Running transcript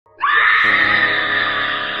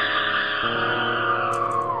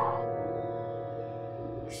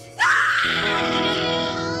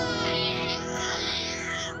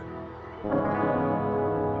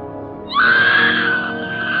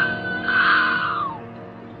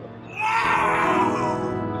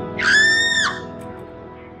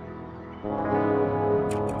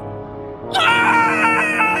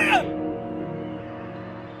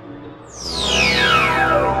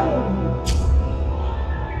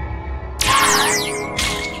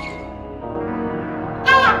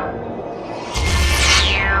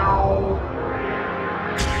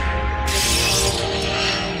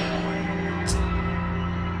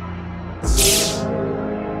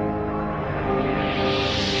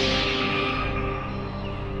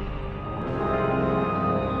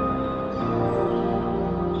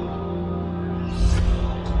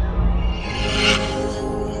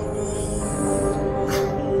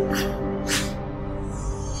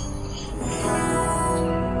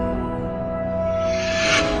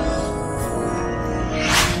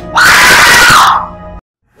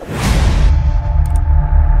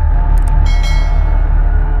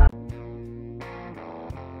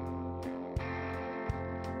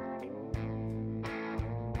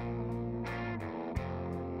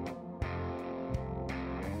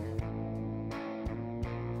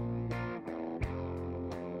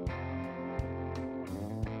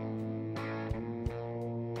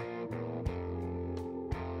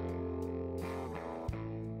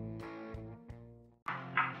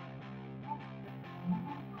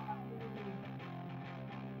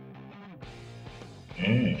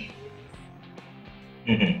Mm.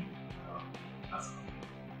 Mm-hmm.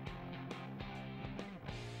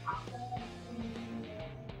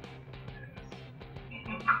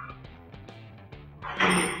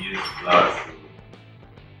 Use flowers.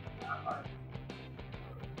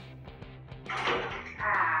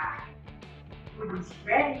 Food is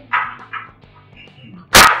ready.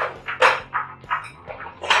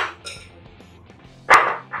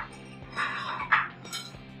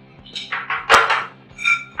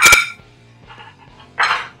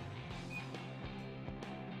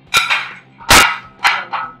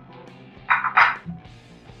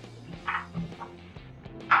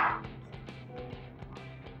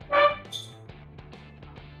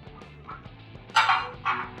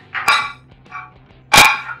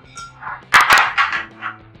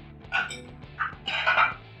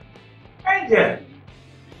 Yeah.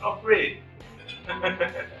 Not pray.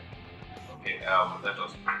 Okay, let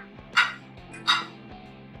us pray.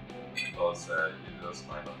 Because Jesus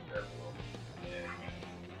might not care for.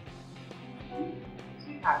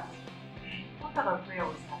 Sweetheart, what kind of prayer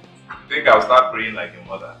was that? You think I'll start praying like your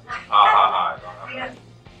mother? Ha ha ha, I don't have Yes.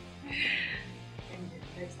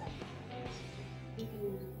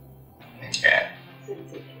 that.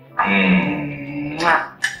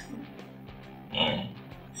 Yeah. Mm.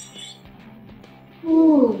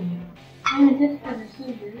 Ooh, this kind of so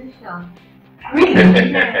delicious. Really?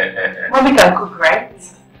 Mommy can cook, right?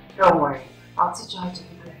 Don't worry. I'll teach you how to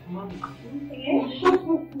cook like mommy cooks.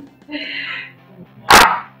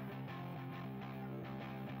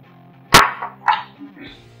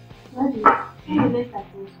 Daddy, when did I start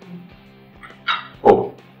school?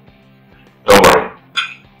 Oh, don't worry.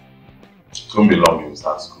 It won't be long you will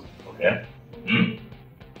start school, okay?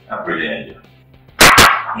 I'm really angel.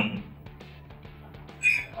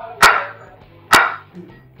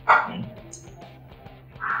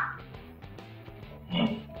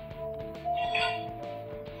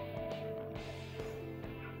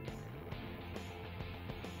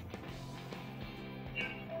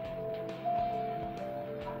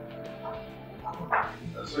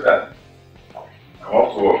 So that I'm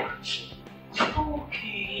off to work.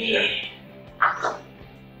 Okay.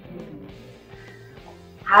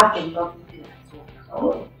 Have a lovely day at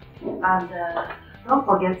work. And don't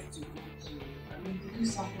forget to do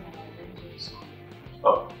something adventurous.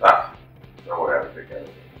 Oh, that. Don't worry, I'll take care of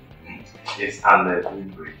it. Yes, and doing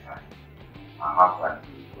great time. I have time to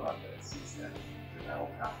go out there and see them. I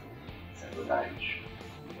won't have to send a marriage.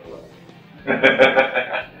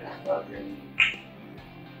 Okay.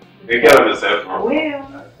 Take care of yourself. I will.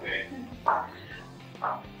 Okay.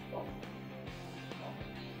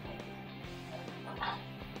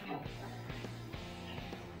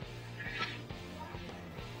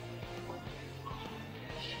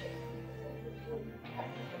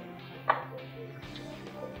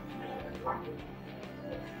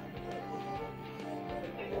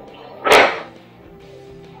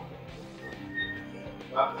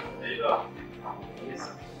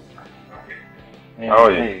 How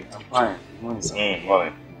are you? Hey, I'm fine. Morning, sir.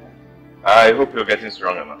 Morning. I hope you're getting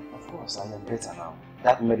stronger now. Of course, I am better now.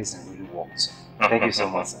 That medicine really works. Thank you so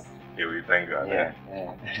much, sir. Okay, we thank God. Yeah.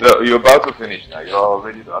 So, you're about to finish now. You're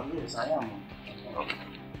already done? Yes, I am.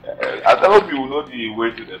 Okay. I hope you will know the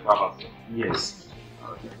way to the pharmacy. Yes.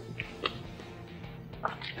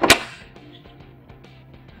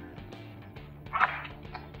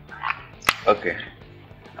 Okay.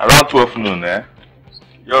 Around 12 noon,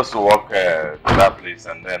 you also walk to that place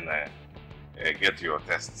and then get your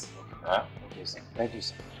tests. Okay, sir. Thank you,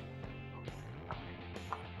 sir.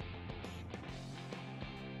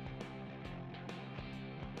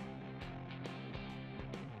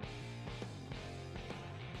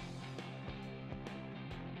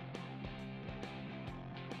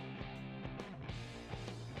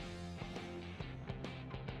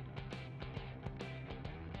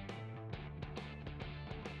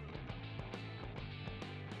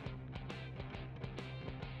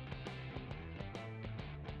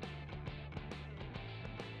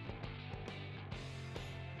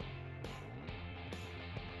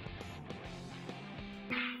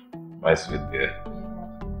 My sweet girl,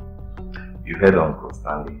 you heard Uncle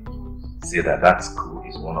Stanley say that school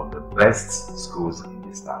is one of the best schools in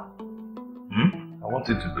this town. I want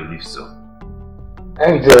you to believe so.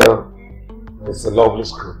 Angel, it's a lovely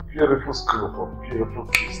school, beautiful school for beautiful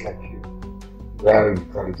kids like you. Very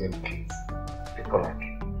intelligent kids, people like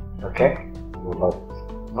you. Okay? You'll love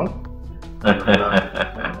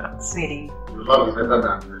it. Sweetie. You'll love it better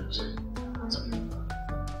than Jay.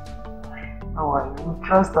 Don't worry, we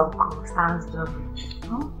trust Uncle Stan's job.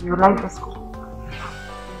 You like the school?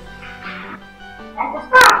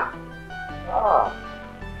 Ah.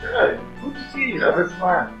 see you. That is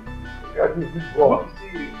fine. You got this big ball. Good to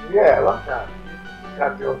see you. Yeah, long time.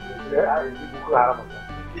 Got your yeah, I did Boko Haram.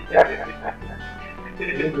 Yeah. This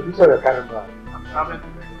is your kind of man. I'm traveling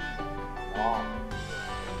today. Oh.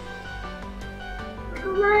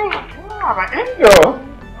 Wow, my angel.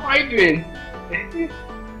 How are you doing?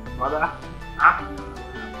 Mother? Huh?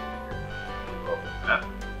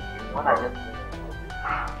 What I just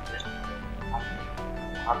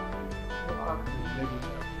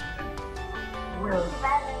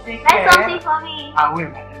Buy something for me. I will,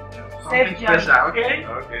 man. Safe Something journey. special, okay?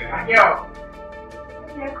 Okay. My girl.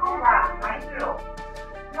 Okay, come back, my girl.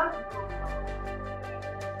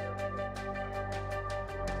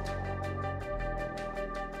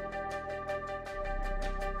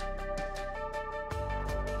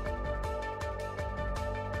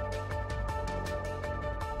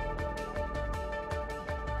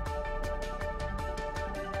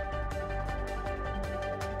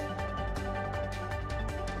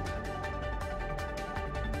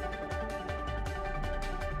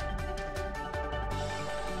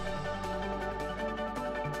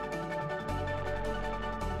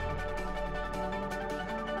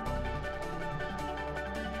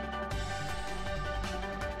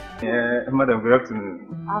 Yeah, madam, good afternoon.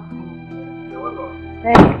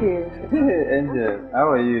 Thank you. Angel,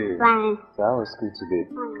 how are you? Fine. So how was school today?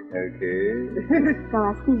 Okay. So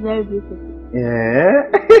our school is very beautiful. Yeah?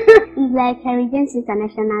 It's like Heritage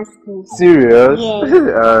International School. Serious? Yes.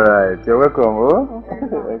 Alright, you're welcome, oh?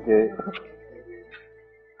 Okay.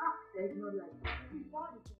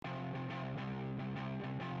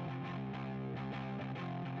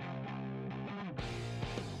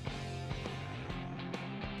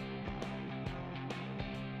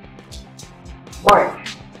 Mike,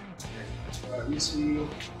 you see, you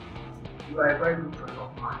are a very good friend of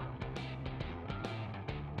mine.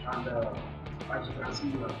 And as you can see,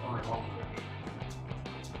 you are coming home.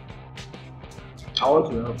 I want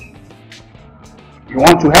to help you. You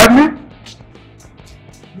want to help me?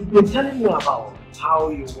 You've been telling me about how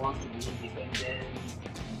you want to be independent,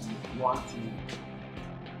 you want to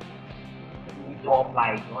meet up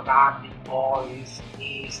like other big boys,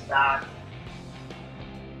 this, that.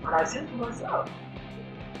 And I said to myself,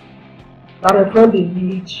 that a friend in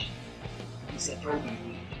need is a friend in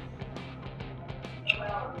need.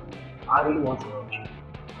 I really want to help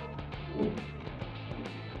you.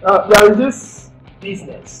 There is this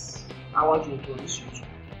business I want to introduce you to.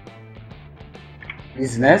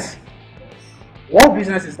 Business? What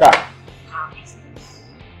business is that? Car business.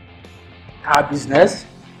 Car business?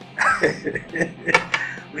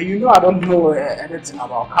 Well, you know I don't know anything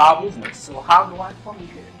about car business, so how do I come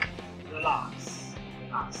here? Relax.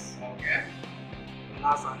 Okay.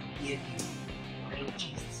 Relax and hear the real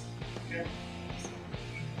gist. Okay.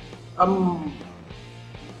 I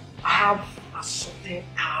have assorted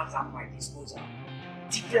cars at my disposal,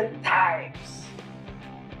 different types.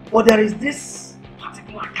 But there is this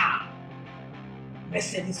particular car,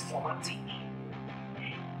 Mercedes 4MATIC.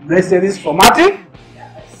 Mercedes 4MATIC?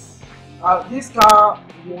 Yes. This car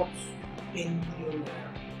worth 10 million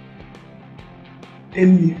naira.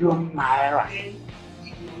 10 million naira. 10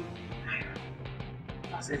 million naira.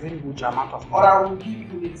 That's a very good amount of But money. I will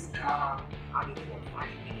give you this car at the rate of 5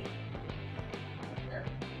 million.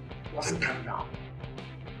 Just calm down.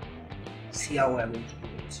 See how we are going to do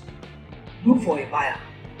it. Look for a buyer.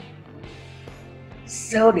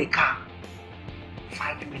 Sell the car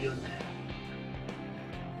 5 million naira.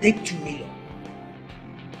 Take 2 million.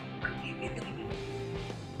 And give me 3 million.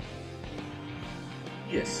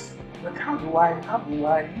 Yes. But how do I, I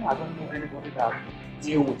don't know anybody that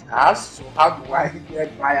deal with cars, so how do I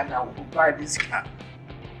get buyer that will buy this car?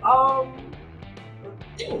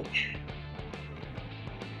 Think.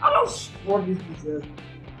 I just want this business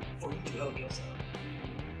for you to help yourself.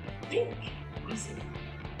 Think. Listen.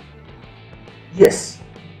 Yes.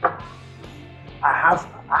 I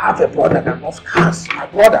have a brother that loves cars. My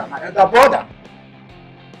brother, my elder brother.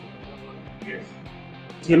 Yes.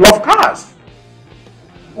 He loves cars.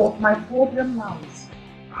 But my problem now is,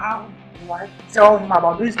 how do I tell him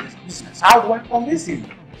about this business? How do I convince him?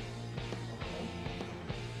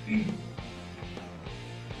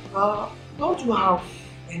 Don't you have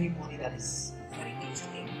anybody that is very close to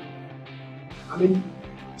him? I mean,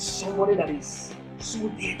 somebody that is so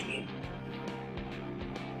dear to him.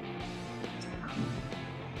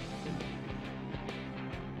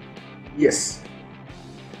 Yes.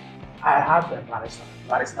 I have a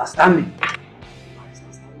barrister Stanley.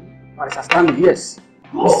 Barrister Stanley, yes.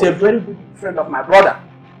 He's a very good friend of my brother.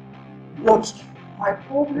 But my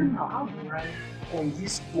problem now, how do I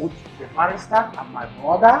convince both the barrister and my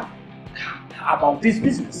brother about this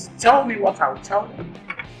business. Tell me what I will tell them.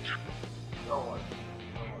 Don't worry.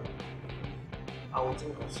 I will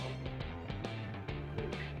think of something.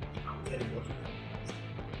 I'll tell you what to do.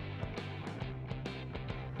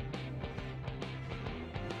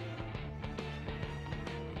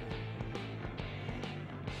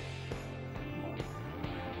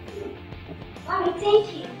 Mommy, thank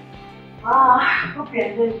you. Hope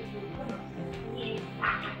you're good. Yes.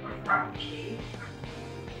 Okay.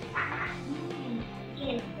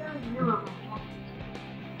 Yes, no.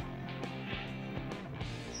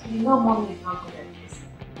 So you know mommy is not good at this.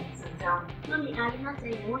 Sit down. Mommy, I will not tell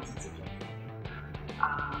you. I want you to get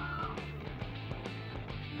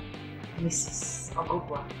Mrs.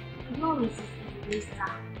 Ogugwa. it. No, Mrs. is Mr.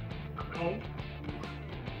 Okay.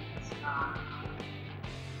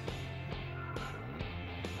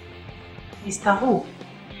 Mr. Who?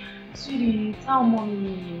 Sweetie, tell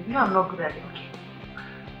mommy. You know I'm not good at it. Okay.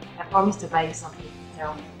 I promise to buy you something.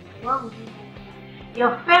 Tell me. What would you like?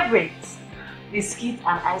 Your favorite biscuit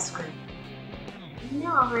and ice cream. You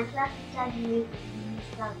know, my class teacher gave me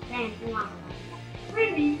Mr. Ben.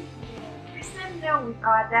 Really? The same name with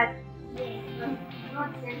our dad. Yes, but not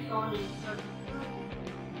send someone in church.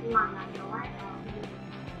 One and your wife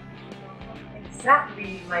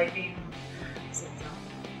Exactly, my baby. Sit down.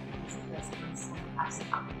 Ask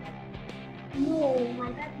him. No,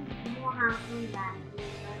 my dad is more handsome than you,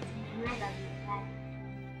 but he's not that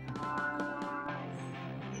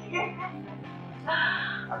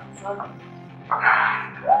I'm sorry.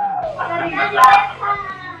 Daddy,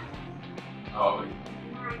 Oh,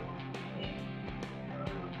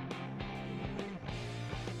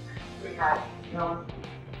 We had no.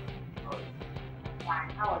 Fine,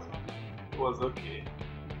 how was it? it was okay.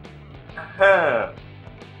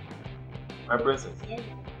 My princess, Yes,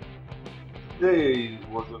 today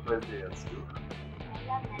was your first day at school. I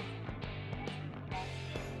love my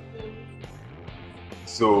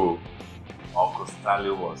So, Uncle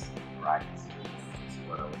Stanley was right. That's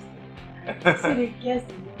what I was See, they guess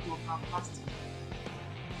the name of our class teacher.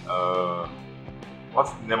 saying.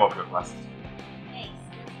 What's the name of your class teacher?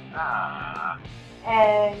 Ah.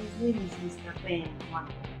 His name is Mr. Ben.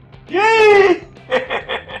 Yay!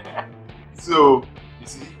 So, you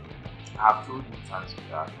see, I've told you times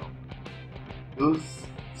that those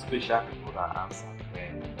special people that answer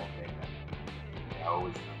when they are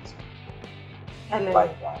always answering. Hello.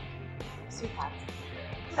 Like that. Sweetheart.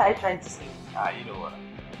 What are you trying to say? You know what?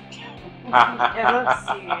 You're not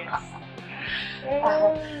serious.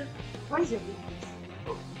 Where's your business?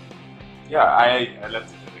 Yeah, I left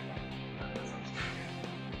it in the car.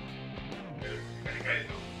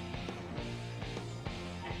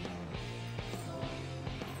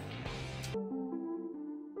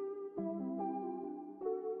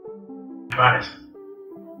 Guys,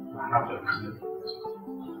 I have to business.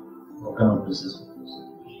 What kind of business?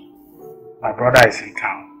 My brother is in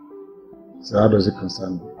town. So how does it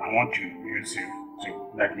concern you? I want to use you to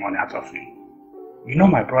make money out of me. You know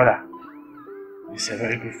my brother is a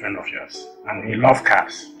very good friend of yours and he loves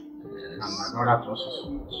cars. Yes. And my brother trusts you so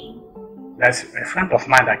much. There's a friend of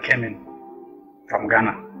mine that came in from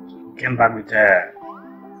Ghana. He came back with a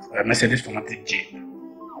Mercedes automatic Jeep.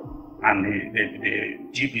 And the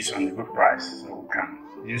Jeep is on a good price, so we can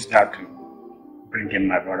use that to bring in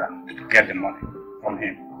my brother to get the money from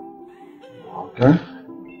him. Okay.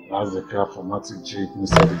 That's the car for Matic Jeep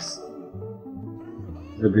Mercedes.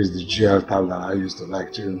 Maybe it's the GL type that I used to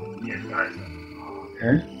like too. Yes, right.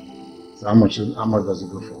 Okay. So how much does it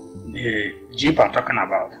go for? The Jeep I'm talking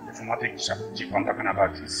about, the automatic Jeep I'm talking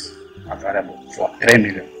about is available for 3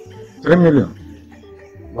 million. 3 million.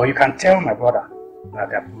 But you can tell my brother that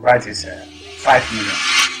the price is 5 million,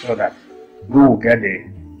 so that we will get the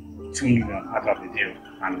 2 million out of the deal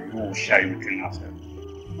and we will share it between ourselves.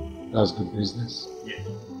 That's good business. Yes.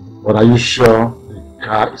 But are you sure the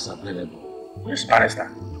car is available? Yes, barrister.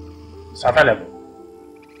 It's available.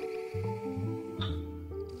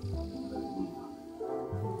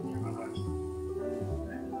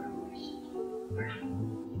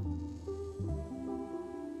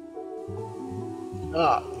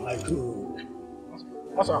 Ah, my good.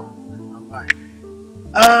 What's up? I'm fine.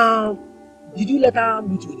 Did you let her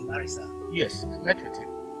meet with the barrister? Yes, I met with him.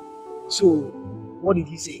 So, what did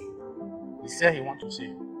he say? He said he wants to see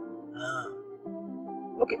you. Ah.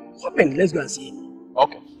 Okay, hop in, let's go and see him.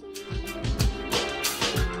 Okay.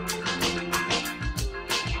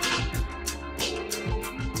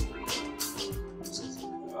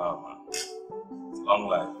 Oh man, long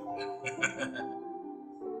life.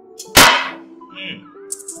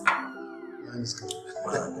 Nice car.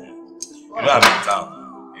 You know I'm in town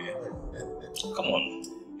now. Yeah. Come on.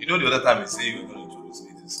 You know the other time you say you were going to introduce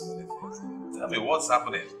me to so many things. Tell me what's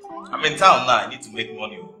happening. I'm in town now, I need to make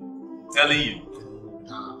money. I'm telling you.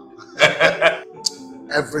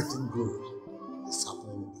 Everything good is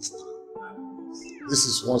happening in this town. This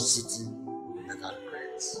is one city we never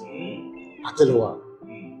regret. I tell you what,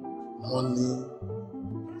 money,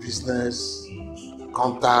 business,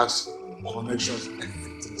 contacts, connections,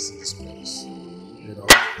 everything is in this place. You know,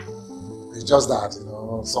 it's just that, you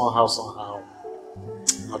know, somehow,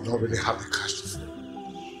 I don't really have the cash to flow.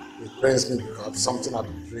 It pains me because something I've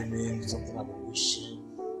been dreaming, something I've been wishing,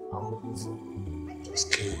 I'm hoping for,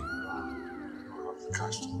 just came. I don't have the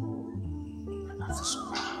cash to flow. And I feel so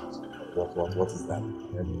bad. What is that?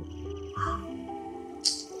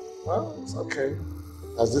 Well, it's okay.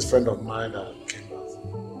 There's this friend of mine that came back from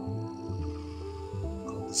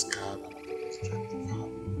got this car that I was trying to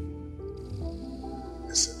have.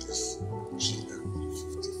 Mercedes G50.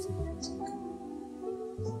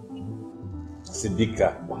 It's a big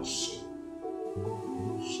car.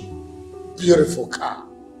 Beautiful car.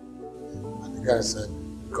 And the guy said,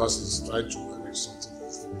 because he's trying to arrange something in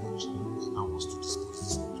his village, and I wants to dispose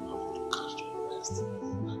this one to have to cash to invest.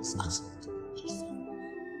 And he's asking me to just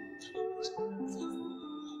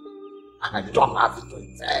and I don't have it to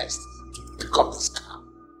invest to pick up this car.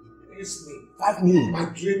 It's me. 5 million. My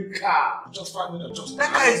dream car. Just 5 million. Just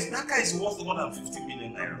that guy is worth more than 50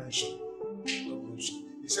 million naira. He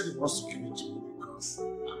said he wants to give it to me because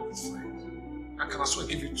I'm his friend. I can also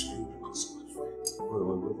give it to you because I'm my friend. Wait a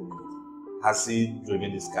minute. Has he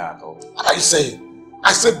driven this car at all? What are you saying?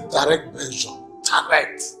 I said direct mention.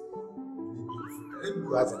 Direct.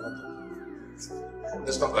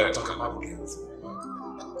 Let's not talk about girls.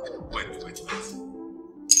 Wait.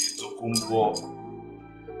 Tokumbo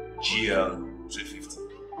GL 350.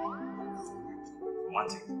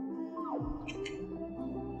 Romantic.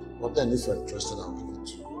 But then if you're interested, I'll give it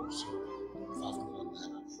to you. So 5 million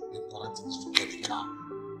naira. The important thing is to get the car.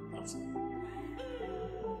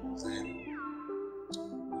 Then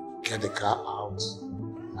get the car out.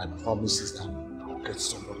 My promise is that I'll get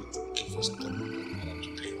somebody to give us 10 million naira to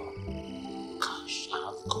pay off. Cash. I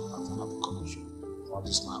have the contract, I have the connection. All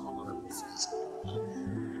this my honorable friends.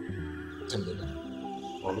 10 million.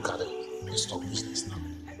 Well, look at it. Let's talk business now.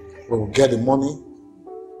 We will get the money,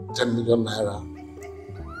 10 million naira.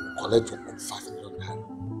 Collect 5 million naira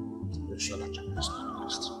to make sure that your business is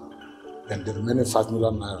lost. Then the remaining 5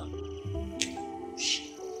 million naira,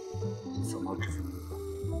 if you're not giving me,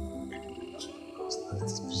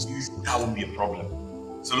 that won't be a problem.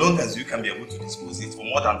 So long as you can be able to dispose it for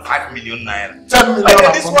more than 5 million naira. 10 million.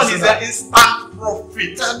 Like, this one is an instant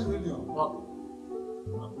profit. 10 million.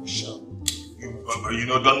 I'm sure. You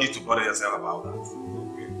know, don't need to bother yourself about that.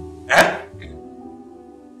 Eh?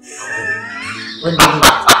 When do you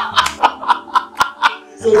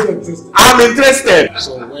want it? I'm interested.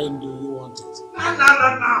 So when do you want it?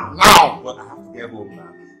 Now. But I have to get home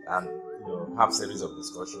now and have series of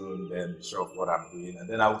discussion, then be sure of what I'm doing, and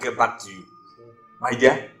then I'll get back to you. My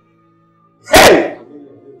dear. Hey!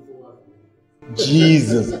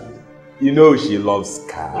 Jesus. You know she loves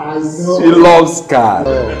cars. I know. She loves cars.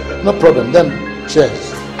 No problem. Then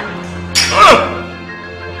cheers.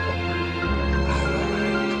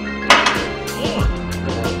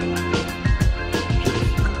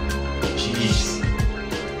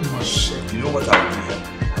 You know what I'll do here?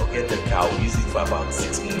 I'll get the car, I'll use it for about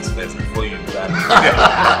 6 months first before you drive.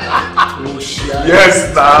 Oh shit.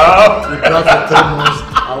 Yes, now. You drive for 3 months,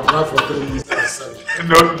 I'll drive for 3 months.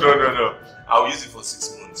 No. I'll use it for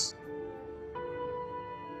 6 months.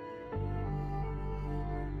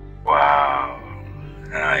 Wow.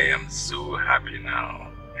 I am so happy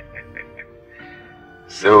now.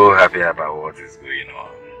 So happy about what is going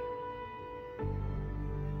on.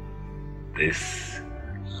 This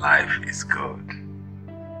life is good.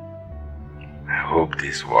 I hope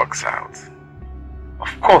this works out.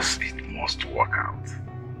 Of course it must work out.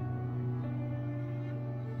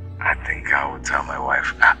 I think I will tell my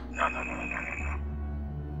wife, no.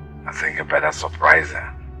 I think I better surprise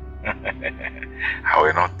her. I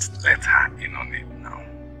will not let her in on it now.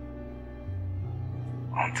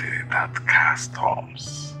 Until that car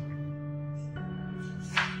storms.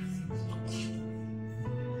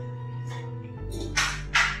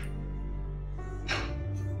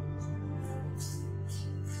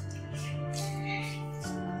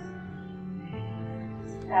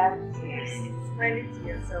 Smile it to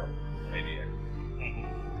yourself. My dear.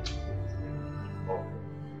 Oh.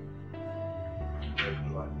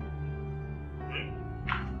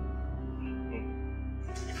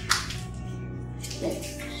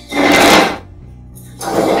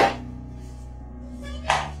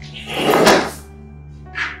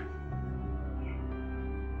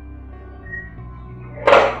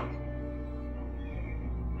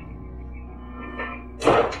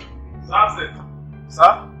 something.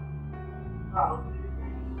 Sir? Ah,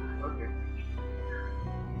 okay.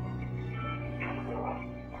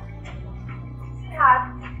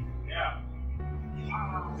 Yeah.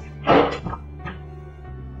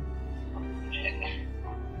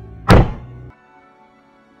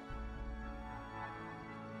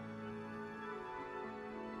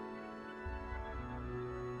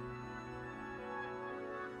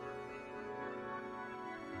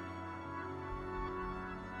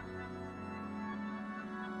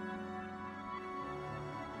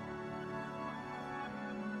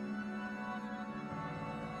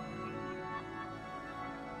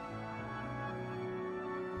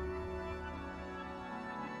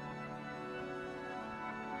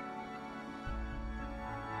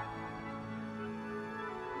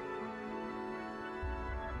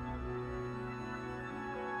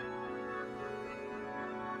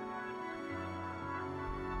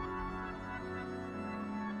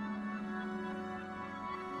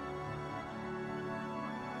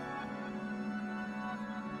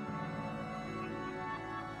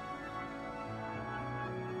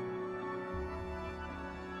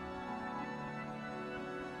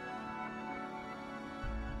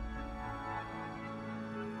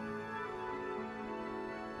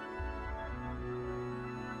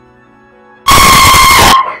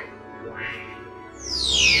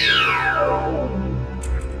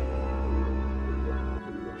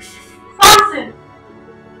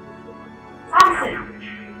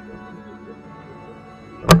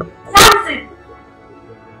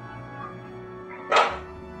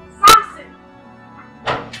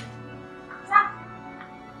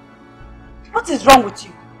 What is wrong with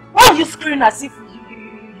you? Why are you screaming as if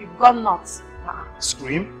you've gone nuts?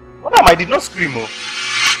 Scream? Madam, I did not scream. Oh.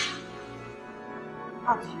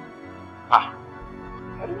 How do you?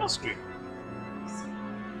 I did not scream.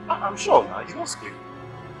 I'm sure now, I did not scream.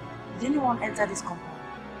 Did anyone enter this compound?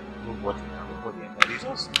 Nobody entered. It's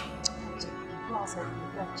just... Go outside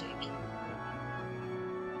and go and check.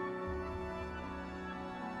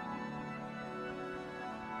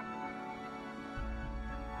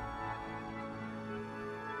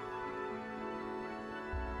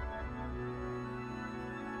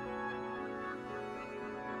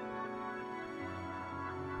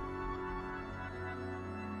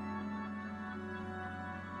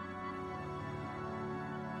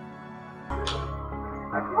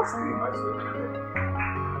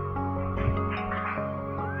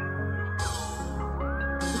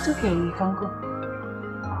 It's okay, you can go.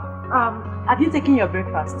 Have you taken your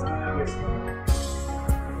breakfast? Yes.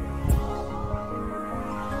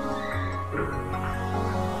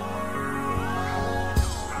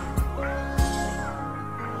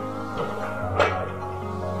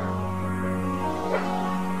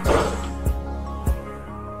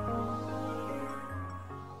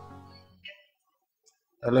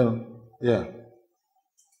 Hello? Yeah.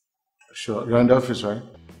 Sure. You're in the office, right?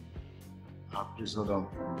 Please hold on.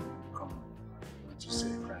 Come on. I want to say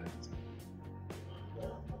a client.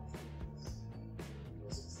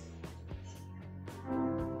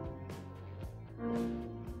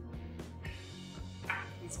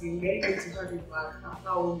 It's been very good to have you back after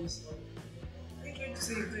all this time. I came to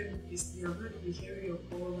say you're doing this thing. I'm going to be hearing your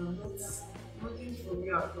call. I'm nothing from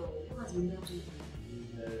you at all. What has been happening?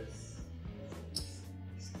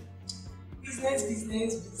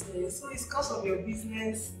 Business. So it's because of your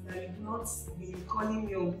business that you've not been calling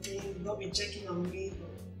me on things, you've not been checking on me,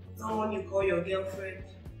 someone you call your girlfriend.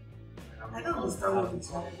 I don't understand what is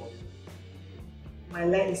happening. My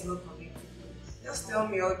line is not connected. Just tell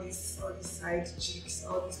me all these side chicks,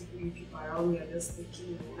 all these people you keep around me are just taking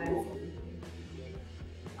your time from me.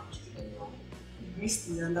 You missed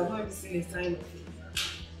me and I've not even seen a sign of it.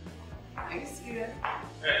 Are you serious?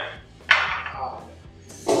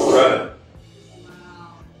 Brother.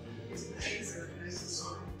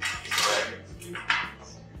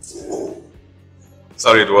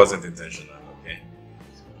 Sorry, it wasn't intentional, okay?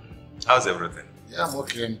 How's everything? Yeah, I'm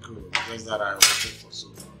okay and cool. Just that I waited for so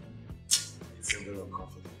long. It's a little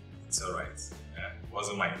uncomfortable. It's alright. Yeah, it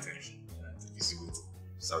wasn't my intention. Take it easy with it.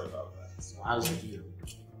 Sorry about that. So how's it feel?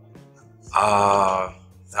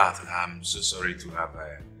 I'm so sorry to have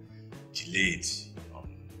delayed on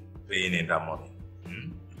paying in that money.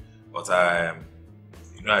 But I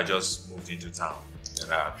just moved into town.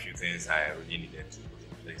 There are a few things I really needed to put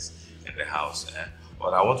in place in the house.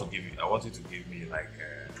 But I want you to give me like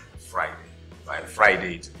Friday. By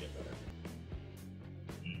Friday to be available.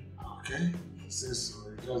 Okay. Since so,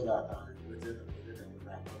 it's just that I waited and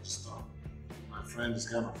I got stuff. My friend is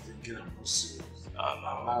kind of thinking I'm not serious. Now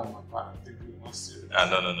my partner thinking I'm not serious. No.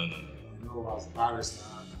 You know, as a barrister,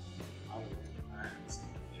 I have a lot of clients.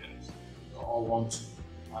 Yes. all want to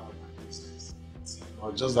have in my business.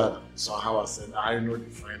 But just that somehow I said, I know the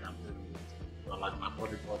friend I'm dealing with. You're like my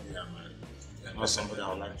body, and you're not somebody I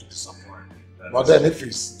would like to disappoint. But then if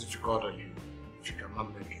it's difficult on you, if you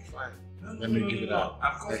cannot make it, fine. Let me give it out.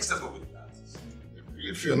 I'm comfortable with that.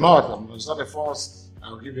 If you're not, it's not a force.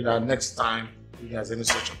 I'll give you that next time if there's any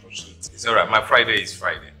such opportunity. It's alright, my Friday is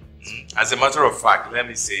Friday. As a matter of fact, let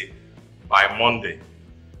me say, by Monday,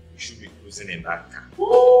 we should be cruising in that car.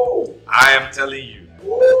 Woo! I am telling you.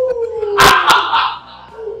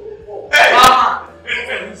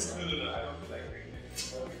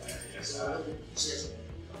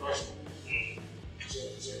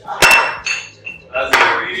 That's a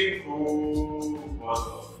really cool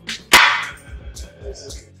bottle.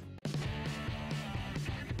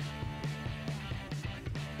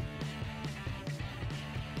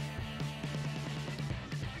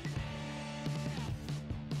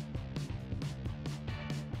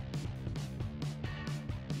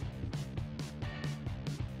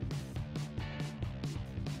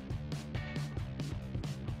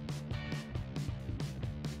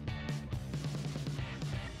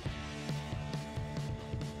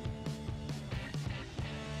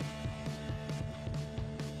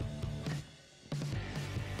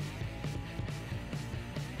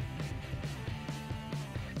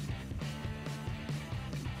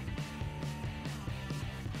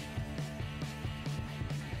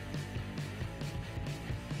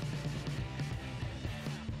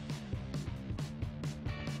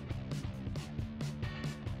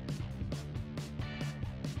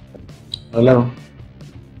 Hello?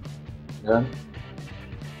 Yeah?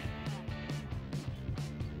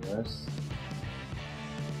 Yes?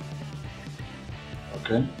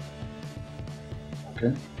 Okay?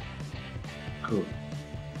 Okay? Cool.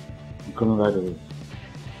 I'm coming right away.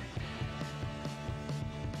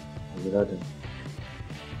 I'll be right there.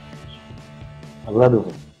 I'll be right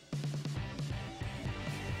over.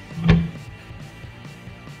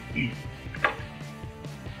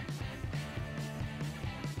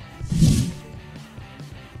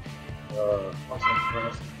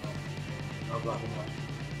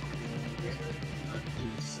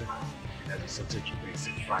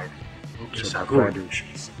 Okay, So good. Friday we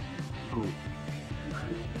should see. Good.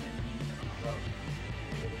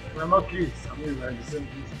 We're not kids. I mean, we're in the same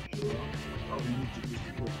business. All we need to do is to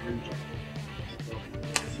do a great job.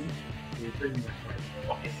 See? We'll pay you my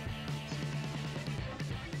Friday.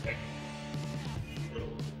 Okay.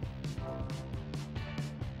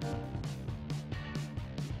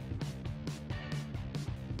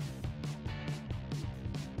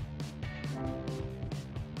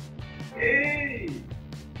 Hey!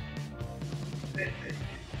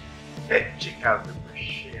 Hey, check out the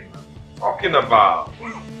machine I'm talking about.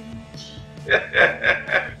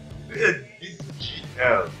 This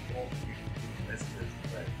GL.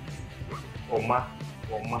 Oma.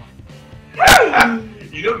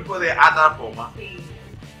 You know before they add that Oma?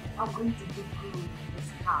 I'm going to do good in this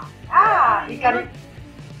car. You got it.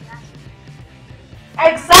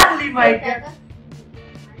 Exactly, my dear.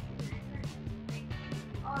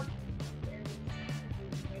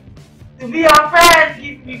 To be your friend,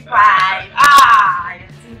 give me 5. You're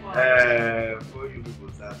too much. For you people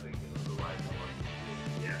start thinking otherwise, I want to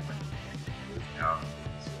yeah,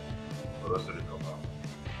 for us to recover.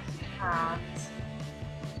 And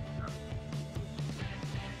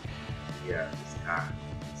Yeah, this car.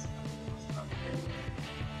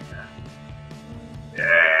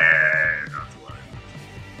 Yeah, not to worry.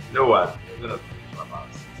 You know what? We're gonna finish for about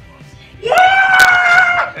 6 months.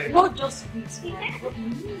 yeah! Not just with me, but me,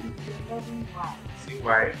 you're loving wife. See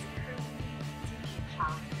why?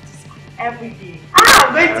 Every day.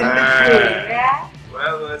 I'm going to look good, yeah?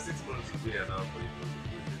 Well, 6 months will be enough for you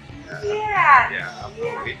to do it. Yeah. Yeah, I'm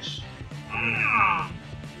rich. You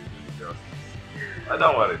do justice. But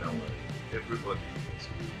don't worry. Everybody knows.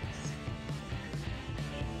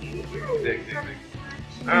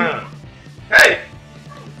 Hey!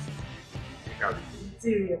 Check out this.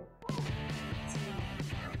 Serious.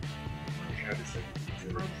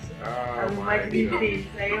 I'm imagining this.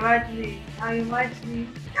 I'm imagining.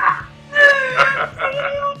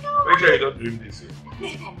 Make sure you don't dream this way.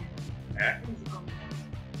 Eh?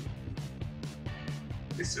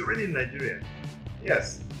 It's already in Nigeria.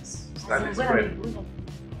 Yes. Stanley's friend.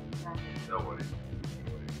 Don't worry.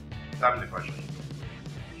 Family fashion.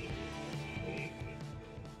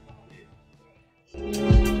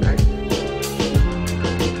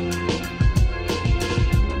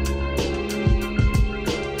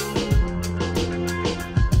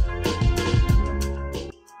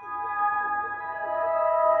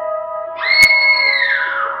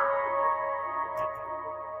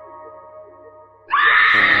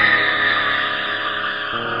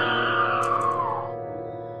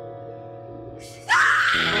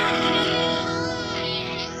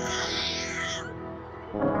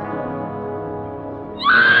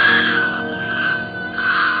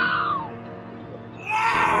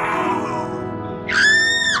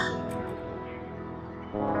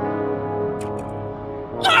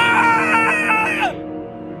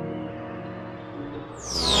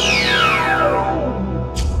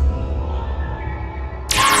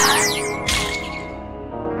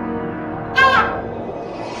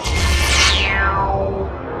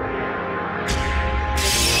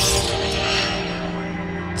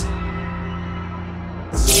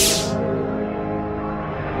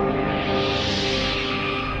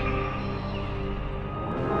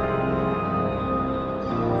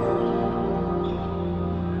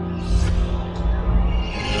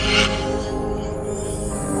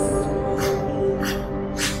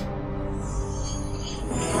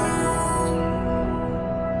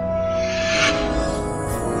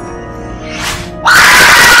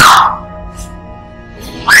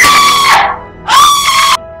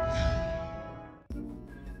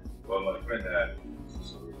 friend, so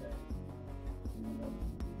sorry.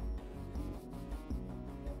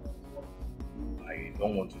 I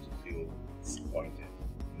don't want you to feel disappointed.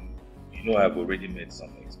 You know, I've already made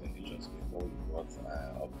some expenditures before you got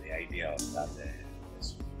of the idea of that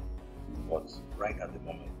restaurant. But right at the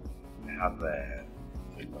moment, I have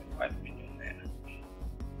 3.5 million naira.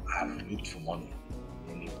 I've looked for money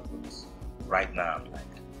anywhere, but right now I'm like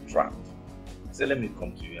trapped. I said, let me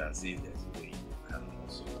come to you and see if there's a way you can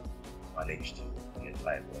also manage to get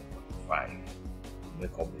like 1.5 to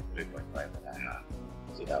make up the 3.5 that I have,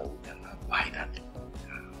 so that we can buy that car.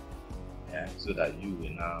 Yeah, so that you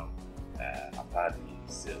will now apply the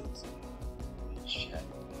sales which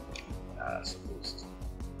are supposed to.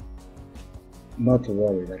 Not to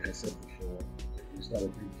worry, like I said before, it's not a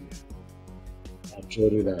big deal. I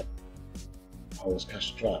told you that I was cash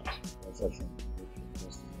strapped. That's everything.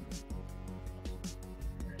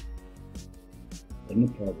 But no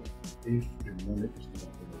problem. If the money is not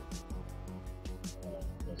available,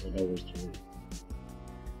 there's other ways to do it.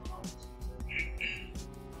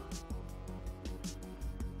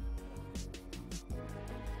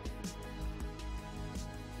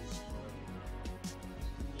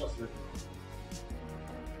 Just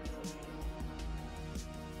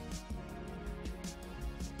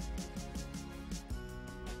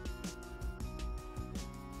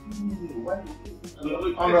let me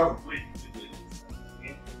know. Wait.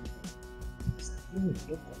 No, don't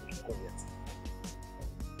come yet.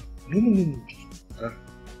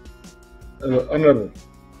 No. Honorable,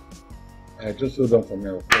 just hold on for me,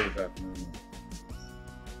 I'll call you back.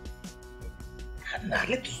 Now,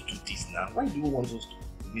 let us do this now. Why do you want us to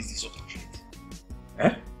miss this opportunity?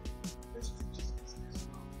 Huh? Let's do this business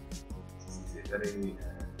now. This is a very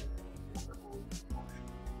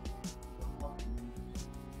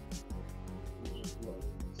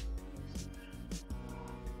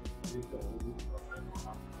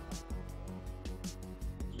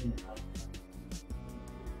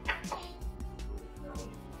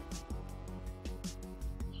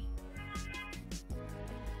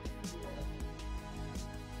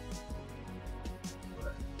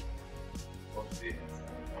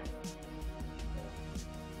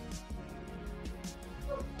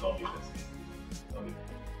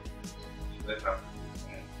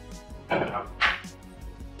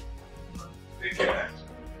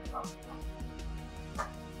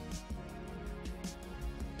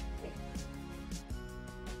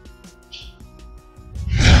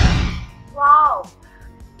Wow!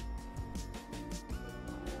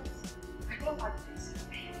 I don't like this.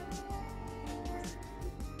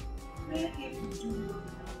 Where did you do?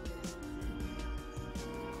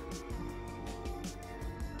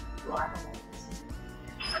 I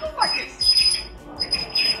don't like this.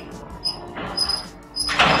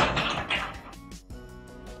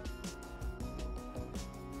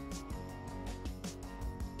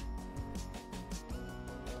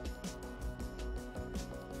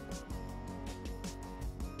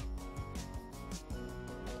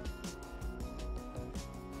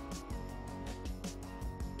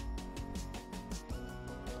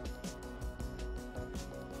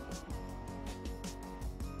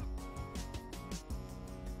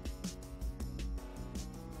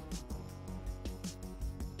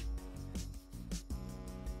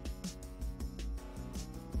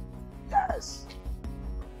 Yes.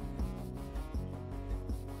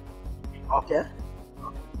 Okay.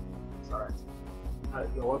 It's alright.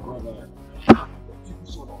 You're welcome.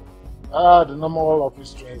 The normal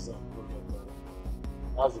office trains and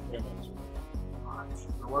that's the payment. Alright.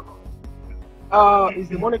 You're welcome. Is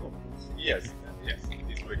the money complete? Yes,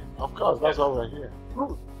 it's ready. Of course, that's why we're here.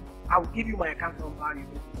 Good. I'll give you my account number. You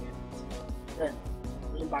can get it. Then,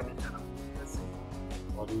 bring back the account. Let's see.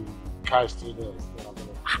 But the car is still there.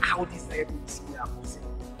 How these things are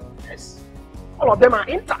possible? Yes. All of them are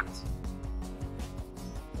intact.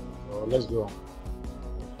 So let's go. Okay,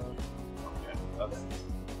 that's it.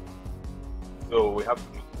 So we have to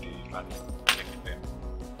do the money.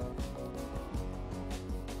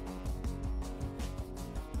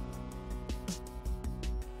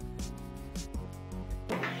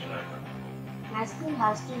 My school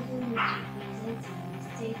has chosen me to present in the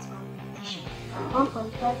state competition.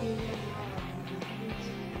 1.5 million naira will be given to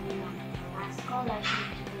the winner and scholarship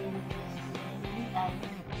to the university.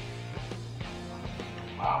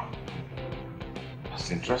 Wow. That's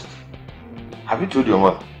interesting. Have you told your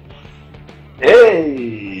mother?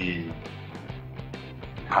 Hey! You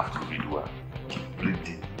have to read well. Keep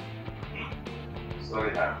reading.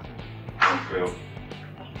 Sorry, I failed.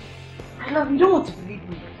 I love you, don't want to believe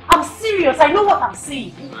me. I'm serious, I know what I'm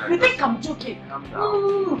saying. You think I'm joking? Calm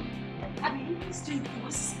down. I mean, he's doing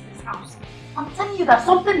voices in this house. I'm telling you that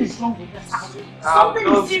something is wrong with this house. Something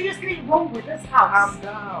is seriously wrong with this house. Calm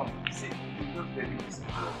down. See, you just let me listen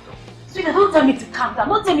to your talk. Sweetie, don't tell me to calm down.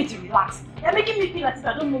 Don't tell me to relax. You're making me feel as if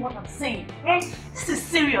I don't know what I'm saying. Eh? This is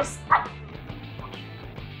serious.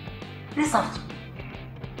 This afternoon,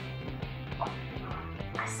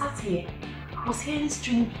 I sat here. I was hearing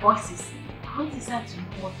strange voices. I went inside to know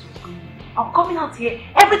what was going on. I'm coming out here.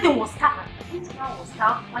 Everything was scattered. The internet was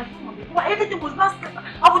down. My phone on the floor. Everything was not scattered.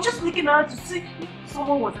 I was just looking around to see if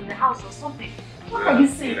someone was in the house or something. What are you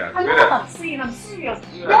saying? I know what I'm saying. I'm serious.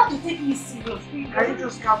 You have to take me serious. Can you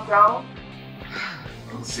just calm down?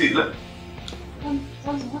 See, look. What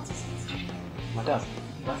is it?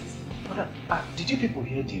 Madam, did you people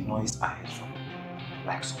hear the noise I heard from?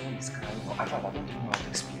 Like someone is crying or I don't even know how to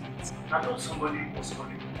explain it. I thought somebody was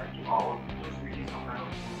calling me like you all just making some kind of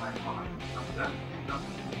noise.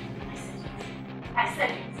 I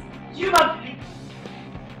said it. Do you not believe me?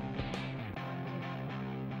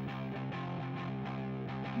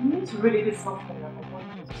 You need to really do something about what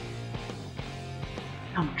you do.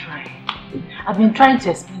 I'm trying. I've been trying to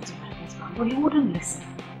explain to my husband, but he wouldn't listen.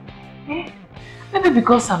 Eh? Maybe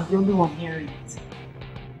because I'm the only one hearing it.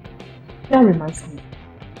 That reminds me.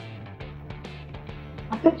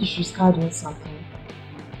 I think you should start doing something.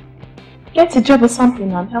 Get a job or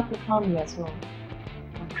something and help the family as well.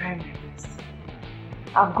 I'm trying my best.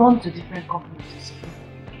 I've gone to different companies to support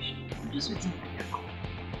education. I'm just waiting for their call.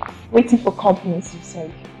 Waiting for companies, you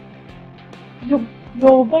said.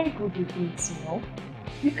 You're very good with it, you know.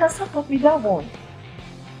 You can start off with that one.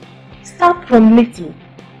 Start from little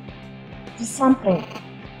to something.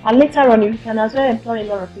 And later on you can as well employ a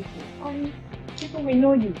lot of people. And people will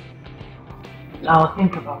know you. I'll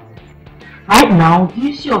think about it. Right now, the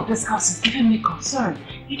issue of this house is giving me concern.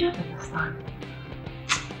 You don't understand.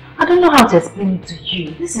 I don't know how to explain it to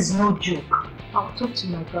you. This is no joke. I'll talk to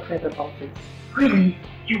my girlfriend about it. Really?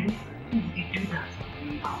 You do that?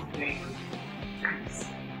 Oh, very good. Please.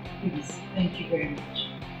 Please. Thank you very much.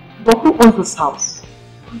 But who owns this house?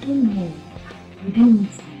 I don't know. We didn't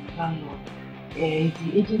meet the landlord. The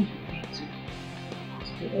agent we paid to.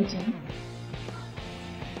 The agent?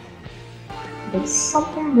 There's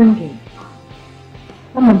something ringing.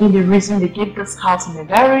 That might be the reason they gave this house in a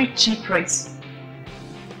very cheap rate.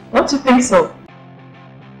 Don't you think so?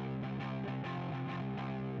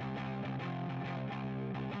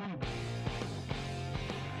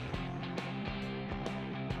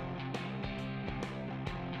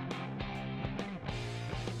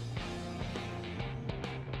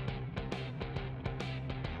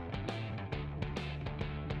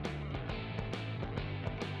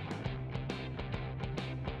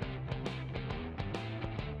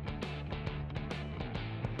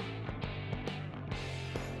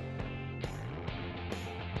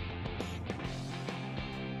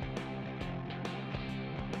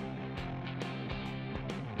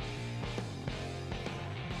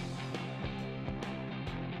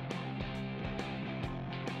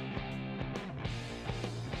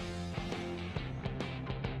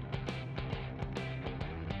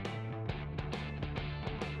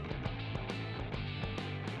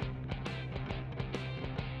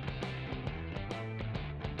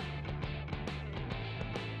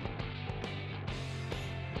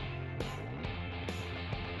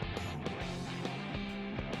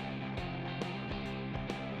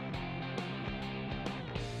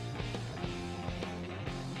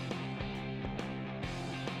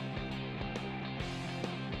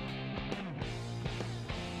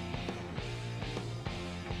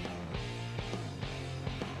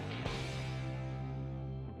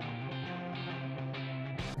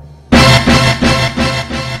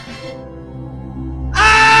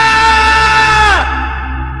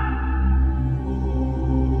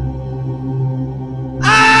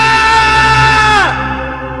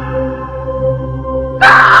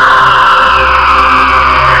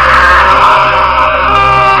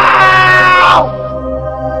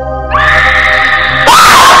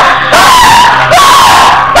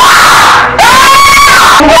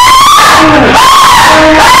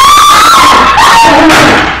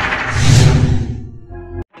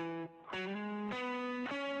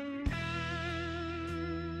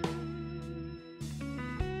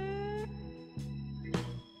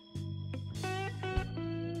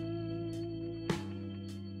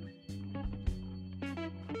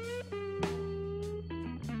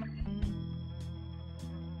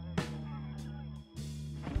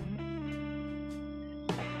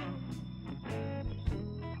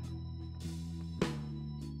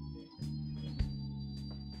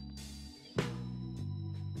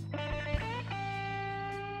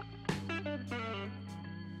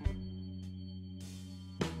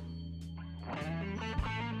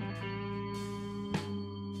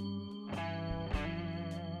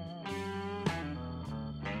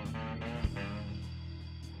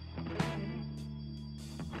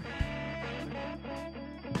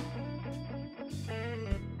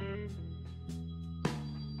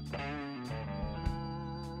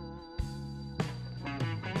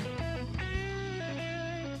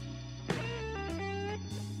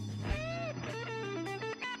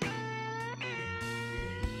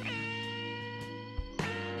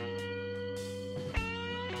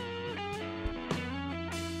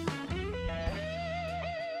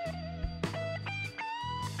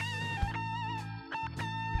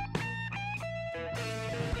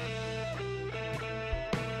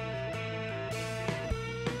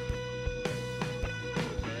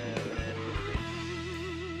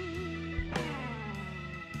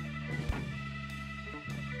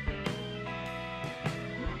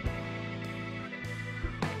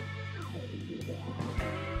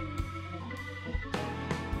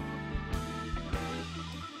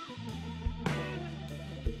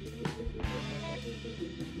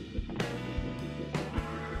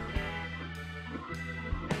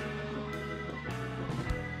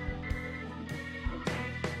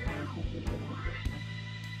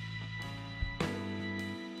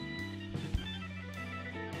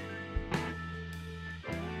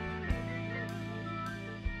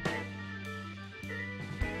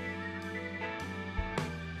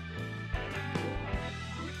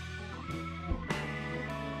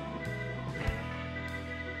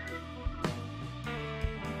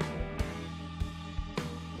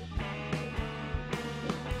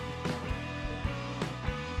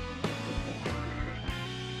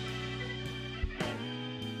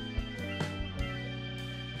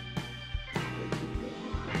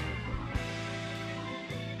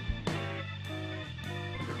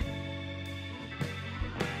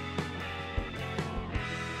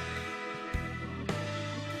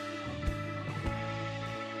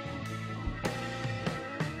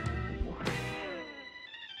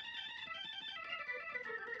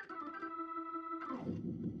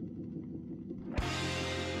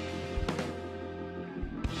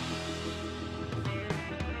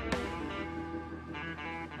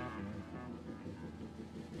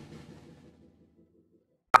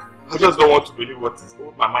 just don't want to believe what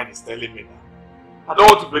my mind is telling me now. I don't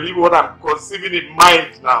want to believe what I'm conceiving in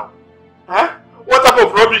mind now. Huh? What type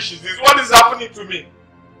of rubbish is this? What is happening to me?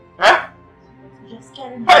 Huh? You're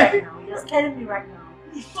scaring me right now. You're scaring me right now.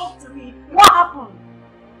 Please talk to me. What happened?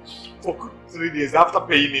 For good 3 days after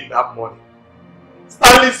paying in that money,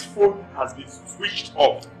 Stanley's phone has been switched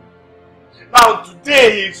off. Now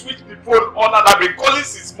today he switched the phone on and I've been calling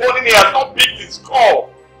since morning. He has not picked his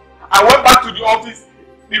call. I went back to the office.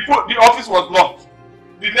 The office was locked.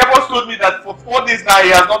 The neighbors told me that for 4 days now he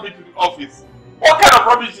has not been to the office. What kind of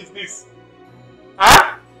rubbish is this?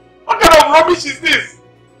 Huh? What kind of rubbish is this?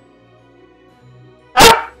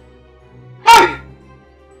 Huh? Hey!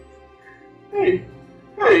 Hey!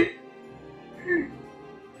 Hey!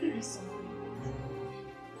 Listen.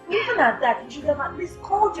 Even at that, you should have at least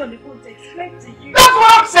called you on the phone to explain to you. That's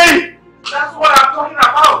what I'm saying! That's what I'm talking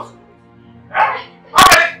about! Huh?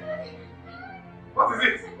 Okay! What is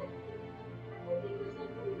it?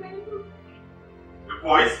 The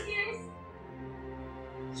voice? Yes.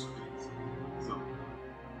 So,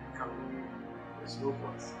 there's no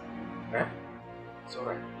voice. Eh? It's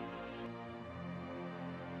alright.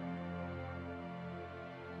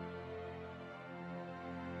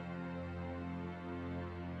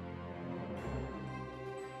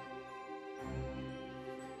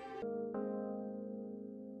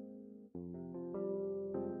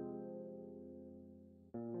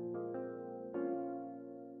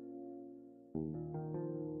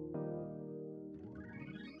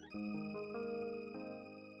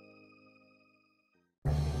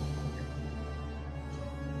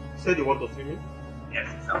 Said you want to see me? Yes,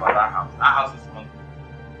 it's about that house. That house is haunted.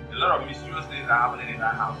 A lot of mysterious things are happening in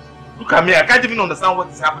that house. Look at me, I can't even understand what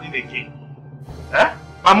is happening again. Eh?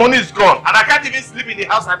 My money is gone and I can't even sleep in the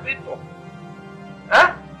house I paid for.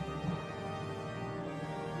 Eh?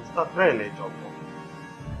 Mr. Drainage,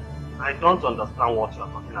 I don't understand what you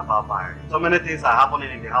are talking about by so many things are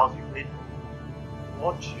happening in the house you paid for.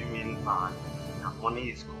 What do you mean by that money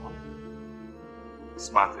is gone?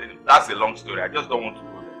 Smart, that's a long story. I just don't want to go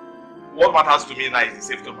there. What matters to me now is the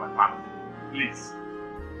safety of my family. Please.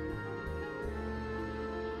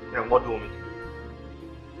 Then what do you want me to do?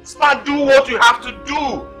 Smart, do what you have to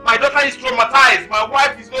do. My daughter is traumatized. My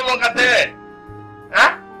wife is no longer there.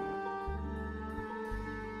 Huh?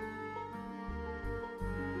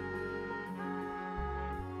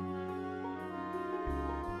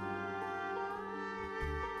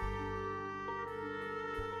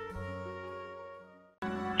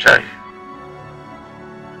 Chai,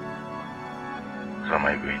 what am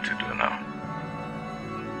I going to do now?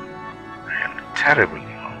 I am terribly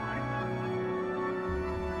hungry.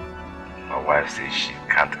 My wife says she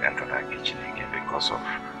can't enter that kitchen again because of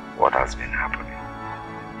what has been happening.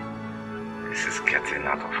 This is getting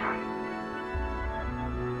out of hand.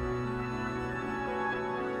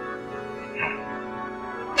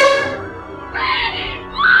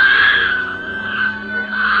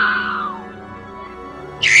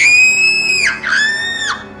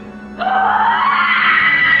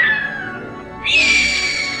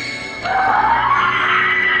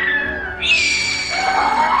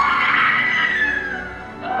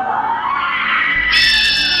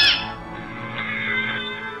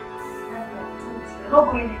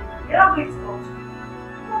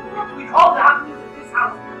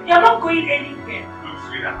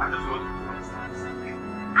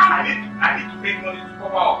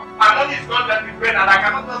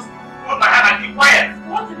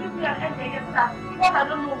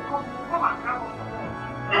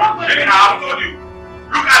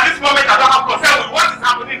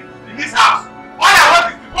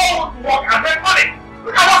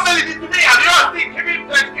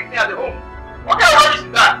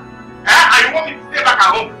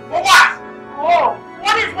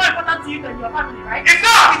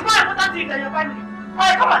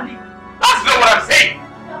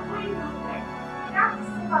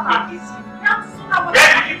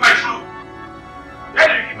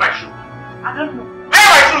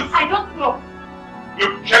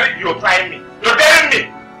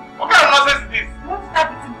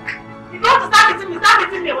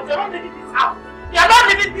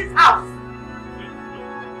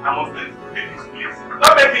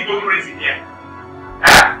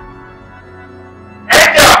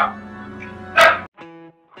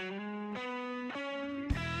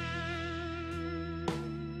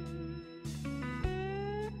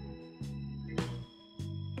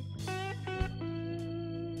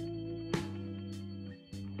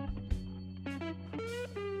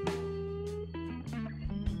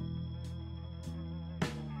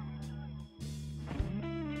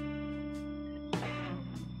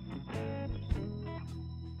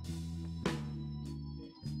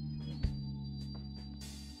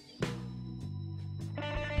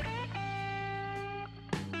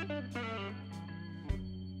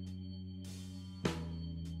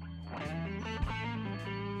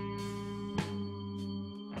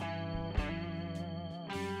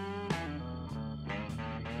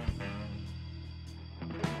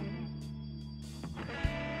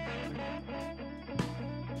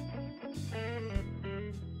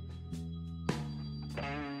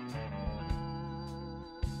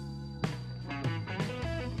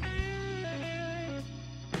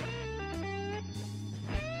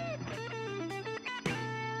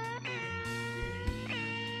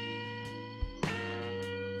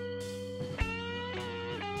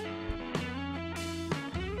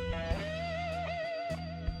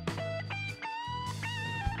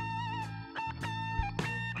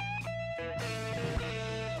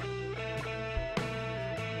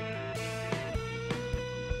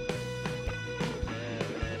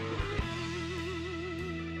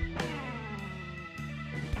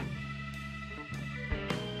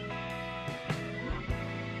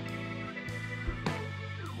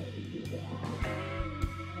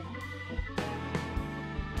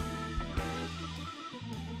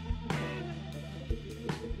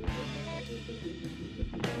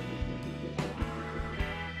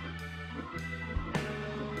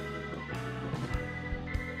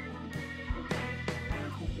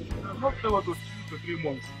 That was 2 to 3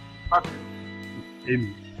 months.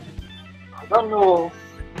 Amy. I don't know.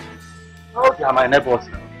 How they are my neighbors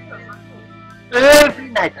now? Every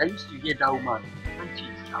night I used to hear that woman and she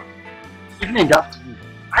is shouting. Even in the afternoon.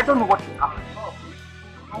 I don't know what will happen.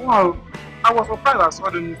 Wow. I was surprised I saw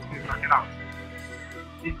the news today backing out.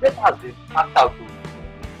 It's better as they packed out. It's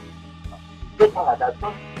better like that.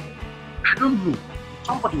 I don't know.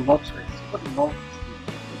 Somebody will not rest. Somebody will not sleep.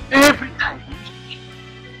 Every time they used to cheat.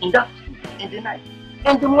 In the afternoon, in the night,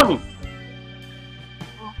 in the morning.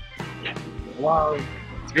 Wow.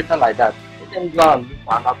 It's better like that. Let them go and look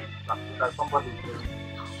for another so that somebody will rest.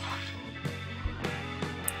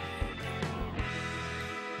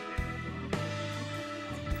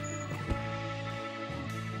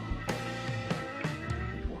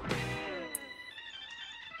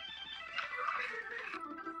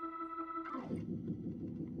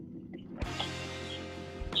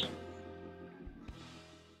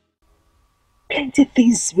 Plenty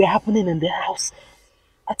things were happening in the house.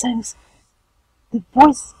 At times, the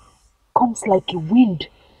voice comes like a wind.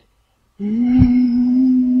 The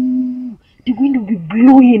wind will be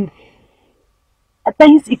blowing. At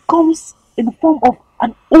times, it comes in the form of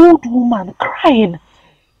an old woman crying.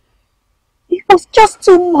 It was just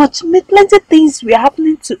too much. Plenty things were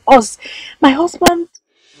happening to us. My husband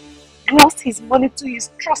lost his money to his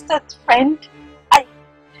trusted friend. I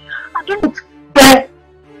don't dare,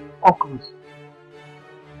 uncles.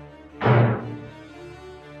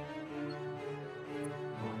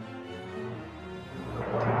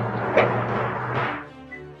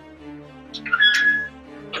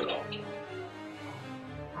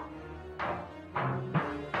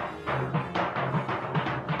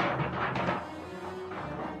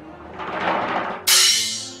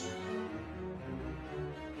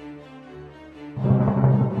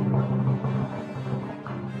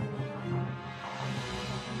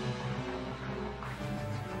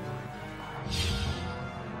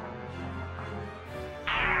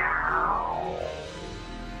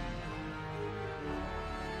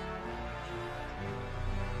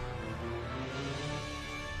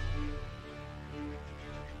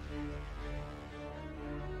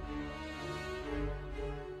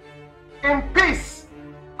 In peace,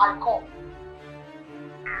 I come.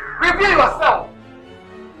 Reveal yourself.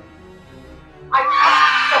 I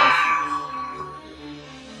ask services.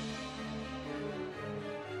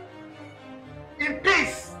 In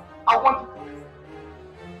peace, I want you to listen.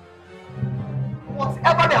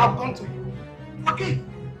 Whatever they have done to you, forgive.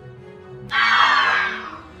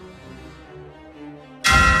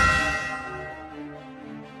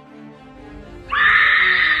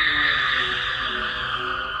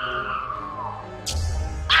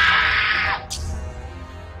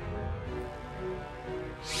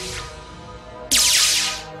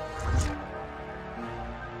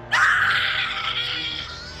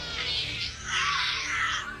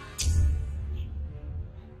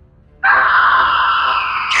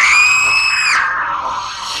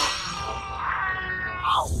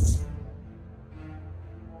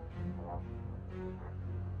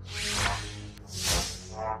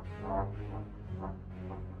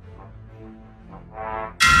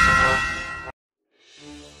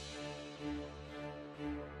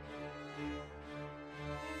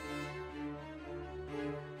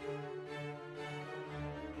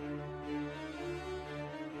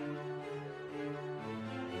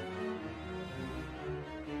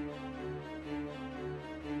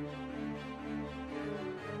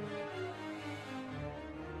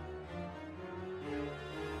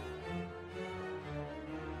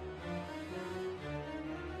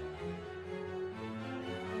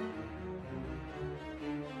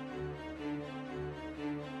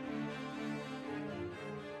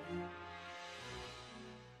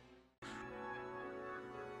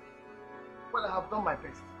 Well, I have done my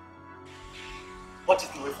best. What is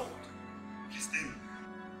the way forward? Please tell me.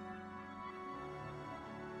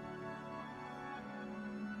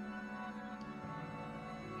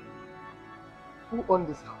 Who owns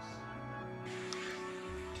this house?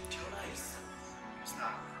 The owner is Mr.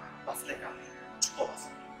 Basleka, two of us.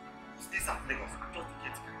 He stays at Lagos, just to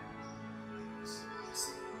get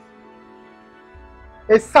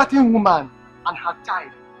A certain woman and her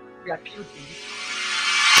child were killed in this house.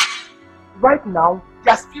 Right now,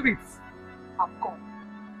 their spirits have gone.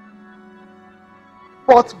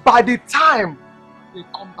 But by the time they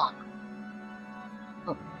come back,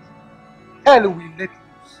 hell will let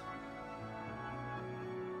loose.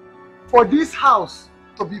 For this house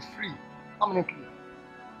to be free permanently,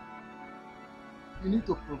 you need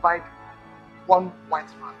to provide one white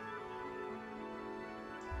man,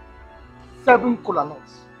 7 kola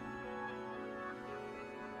nuts,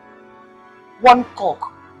 one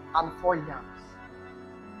cock and 4 yams.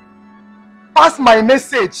 Pass my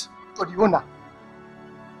message to the owner.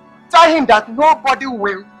 Tell him that nobody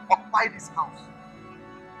will occupy this house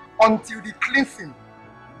until the cleansing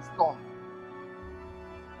is done.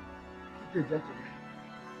 Okay, gentlemen.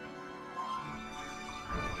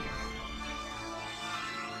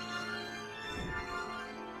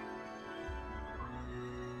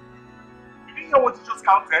 You didn't hear what you just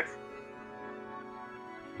counted?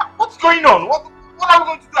 What's going on? What are we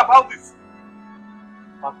going to do about this?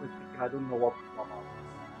 Frankly speaking, I don't know what to do about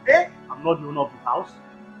this. Eh? I'm not the owner of the house.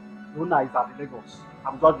 The owner is at Lagos.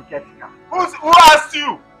 I'm just the caretaker. Who asked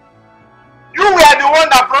you? You were the one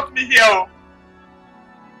that brought me here.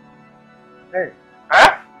 Hey. Eh? I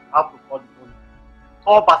have to call the owner.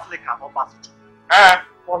 Call Basilica or Basilica.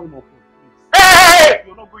 Call him up, please. Hey!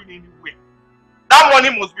 You're not going anywhere. That money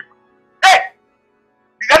must be... Hey!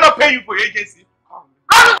 Did I not pay you for your agency?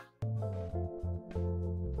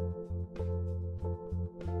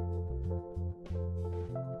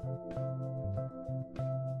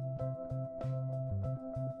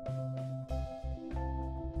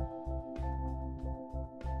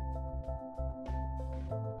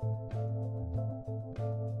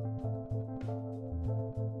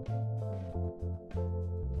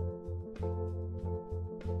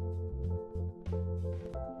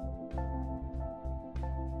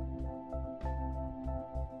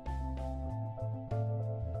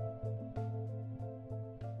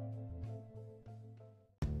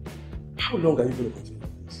 How long are you going to continue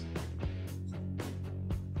with this?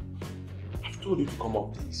 I've told you to come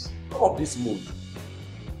up this. Come up this mood.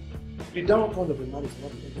 The downfall of a man is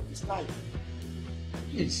not the end of his life.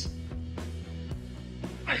 Please.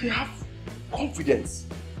 I have confidence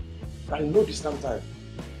that I know this time is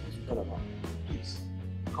return about. Please.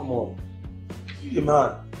 Come on. Be a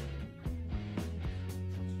man.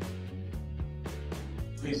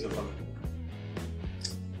 Please, your family.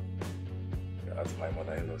 You're at my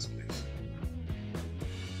mother-in-law's place.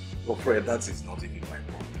 But Fred, that is not even my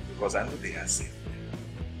problem because I know they are safe.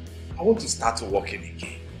 I want to start working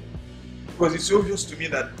again. Because it's obvious to me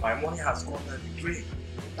that my money has gone down the drain.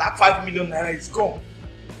 That 5 million naira is gone.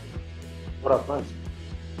 What are friends?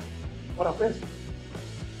 What are friends?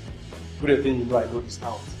 Good thing you know I know this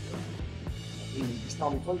house. This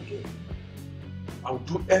town before you came. I will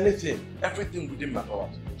do anything, everything within my power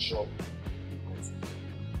to make sure you comfort.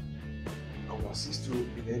 I will assist you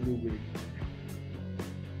in any way.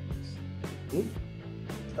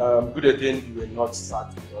 Good thing you were not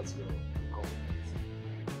sacked because your confidence.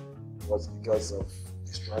 It was because of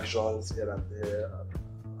distractions here and there.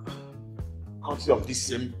 Courtesy of this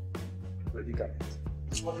same predicament.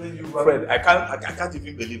 Fred, I can't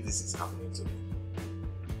even believe this is happening to me.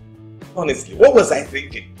 Honestly, what was I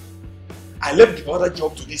thinking? I left the other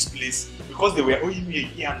job to this place because they were owing me a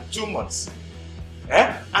year and 2 months.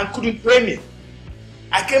 And couldn't pay me.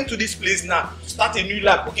 I came to this place now to start a new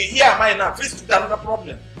life. Okay, here am I now, faced with another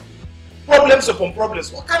problem. Problems upon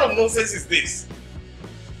problems. What kind of nonsense is this?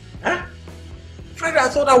 Fred, I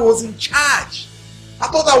thought I was in charge.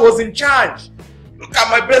 Look at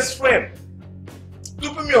my best friend.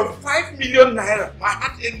 Duping me of 5 million naira, my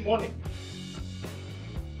hard-earned money.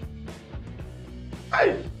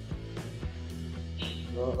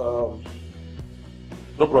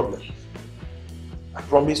 No problem. I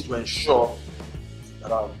promise to ensure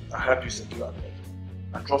that I help you secure a bed.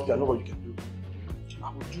 And trust me, I know what you can do.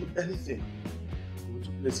 I will do anything. Go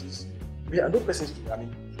to places. I know places to,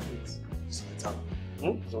 it's my town.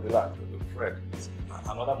 So relax. Fred,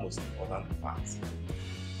 another most important part.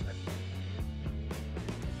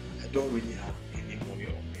 I don't really have any money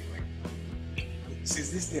on me right now. Since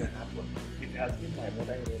this thing happened, it has been my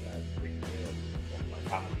mother-in-law that has taken care of my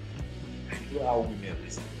family. I know how women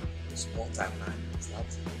listen. Small time now, start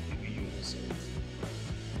giving you insults.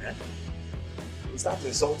 They start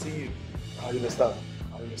insulting you. I understand.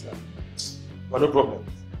 But no problem.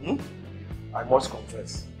 I must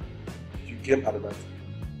confess. You came at the right time.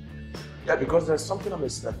 Yeah, because there's something I'm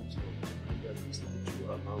expecting to do. There's this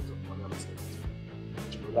little amount of money I'm expecting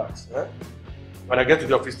to relax. When I get to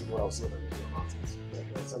the office tomorrow, I'll see what I can do about it.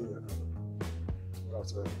 Yeah, send me a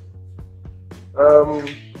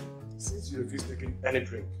number. Since you refuse taking any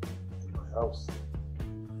drink in my house,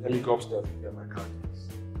 let me go upstairs and get my car keys.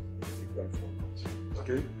 Take that phone.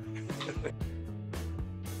 Okay?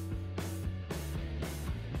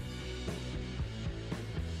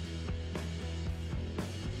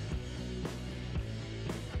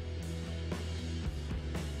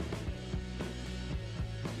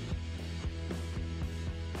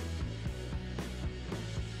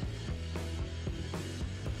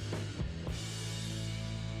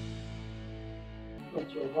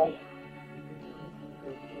 wife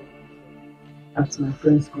at my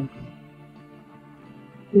friend's company.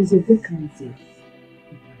 There's a vacancy in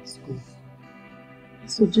my school. I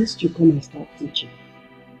suggest you come and start teaching.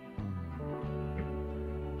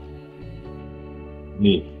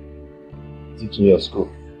 Me? Teaching your school?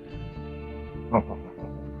 No,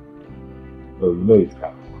 you know it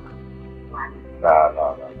can't.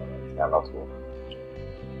 No, it cannot work.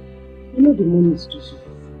 You know the money is too small.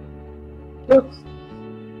 But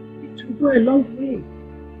it will go a long way.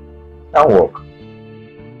 Can't work.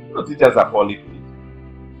 You know teachers are poorly paid.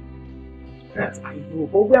 That I know,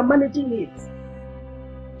 but we are managing it.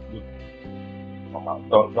 Look, Mama,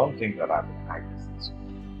 don't think that I've been hiding since.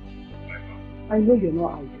 I know you're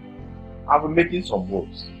not idle. I've been making some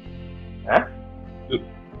moves. Huh? Look,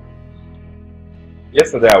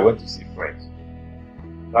 yesterday I went to see friends.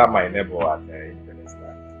 That my neighbor at Independence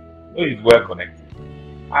Land. You know he's well connected.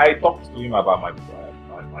 I talked to him about my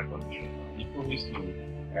condition. He promised to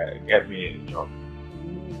get me a job.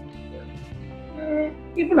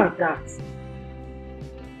 Even at that,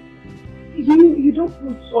 you don't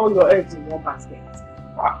put all your eggs in one basket.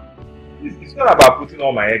 It's not about putting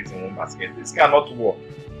all my eggs in one basket. This cannot work.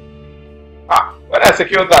 When I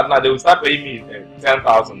secure that now, they will start paying me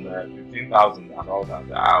 10,000, 15,000 and all that.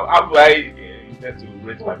 How do I intend to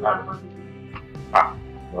raise my family?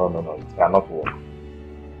 No, it cannot work.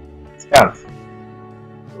 It can't.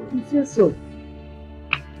 You feel so?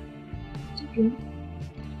 Okay.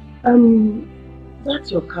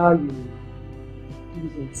 That's your car you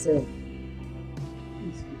use and sell.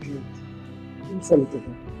 Please be good. Don't sell it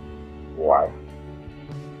again. Why?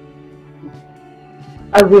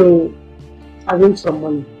 I will arrange some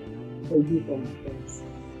money for you and my friends.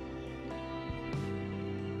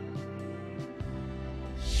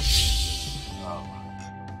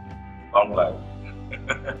 I'm like,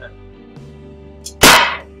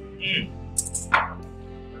 you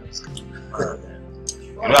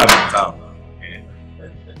know I'm in town now, okay?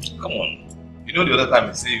 Come on. You know the other time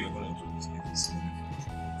you say you were going to introduce me to this.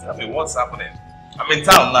 Tell me what's happening. I'm in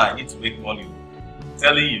town now, I need to make money. I'm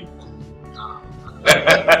telling you.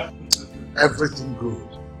 Everything good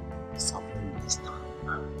is happening in this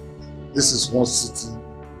town. This is one city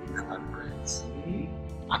never regrets.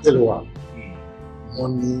 I tell you what,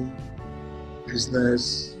 money,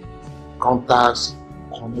 business, contacts,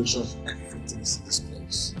 connections, everything is in this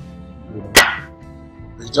place. You know,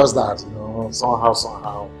 it's just that, you know, somehow,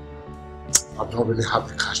 I don't really have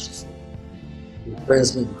the cash to fold. It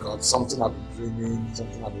pains me because something I've been dreaming,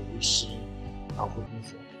 something I've been wishing, I'm hoping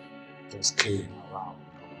for, just came around.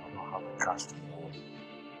 I don't have the cash to fold.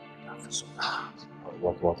 I feel so bad.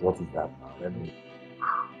 What is that now? Let me...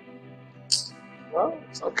 Well,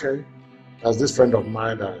 it's okay. There's this friend of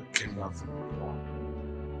mine that came back from New York.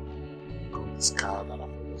 Got this car that I've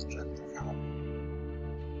always dreamt of having.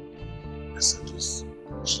 I said, just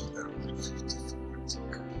pushing them 350 for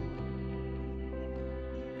my car.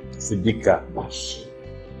 It's a big car.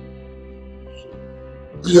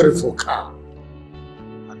 Beautiful car.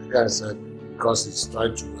 And the guy said, because he's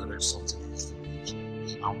trying to arrange something in his village,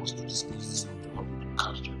 I must do this business something. I want to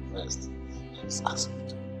cash to invest. He's asking me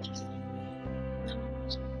to just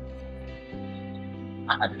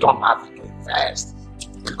and I don't have to invest to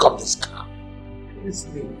pick up this car.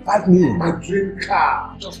 Listen, 5 million. My dream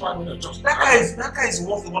car. Just 5 million. Just that guy is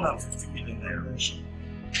worth 150 million naira.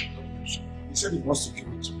 He said he wants to give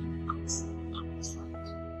it to me because I'm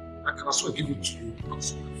fine. I can also give it to you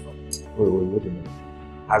because I'm fine. Wait a minute.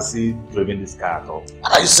 Has he driven this car at all?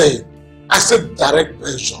 What are you saying? I said direct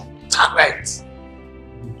version. Direct.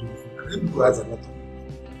 I didn't go as a lot of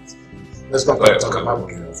Let's not talk about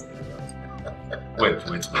girls. Wait.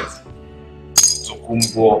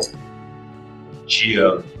 Tokumbo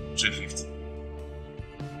GL 350.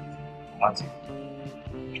 Automatic.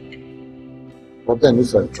 But then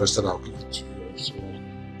if you're interested, I'll give it to you. So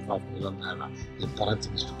 5 million naira. The important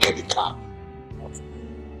thing is to get the car.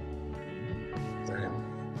 Then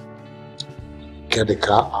get the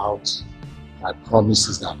car out. My promise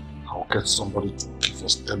is that I'll get somebody to give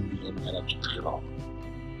us 10 million naira to pick it up.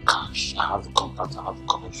 Cash. I have the contact, I have the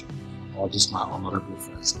connection. All this my honorable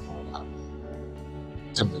friends and all that.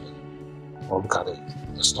 10 million. Well, look at it.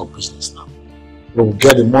 Let's stop business now. We'll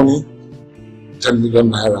get the money, 10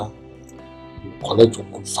 million naira. We'll collect a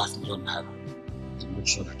good 5 million naira to make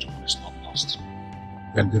sure that your money is not lost.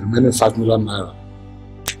 Then the remaining 5 million naira,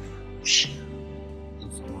 share.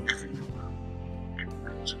 If you're not giving me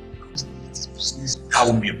that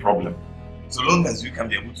won't be a problem. So long as you can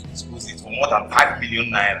be able to dispose it for more than 5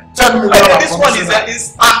 million naira. 10 million. I mean, this one is an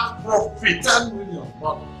instant profit. 10 million.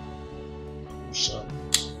 What? Share.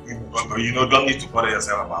 Give me But you know, don't need to bother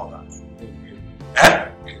yourself about that. Eh?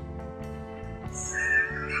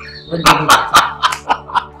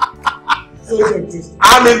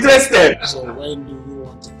 I'm interested. So when do you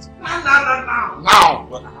want it? No. Now.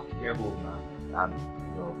 But I have to get home now and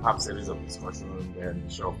have a series of discussions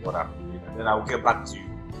and show what I'm doing, and then I will get back to you,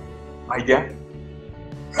 my dear.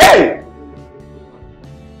 Hey!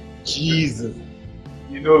 Jesus.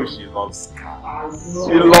 You know she loves cars.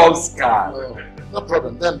 She loves cars. No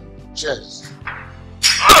problem. Then, cheers.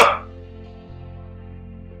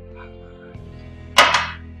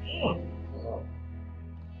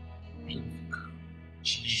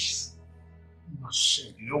 Jeez. Oh,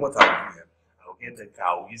 shit. You know what I'll do here? I'll get the car.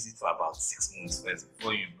 I'll use it for about 6 months first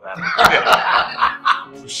before you buy it.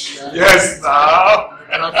 Oh, shit. Yes, now.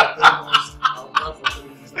 I'll drive for 3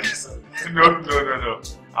 months. No.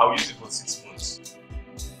 I'll use it for 6 months.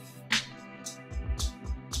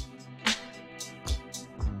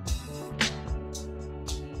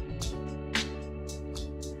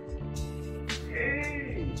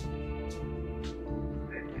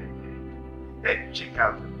 Hey, check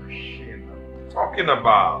out the machine I'm talking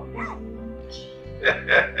about.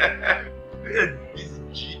 This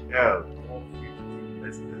GL 450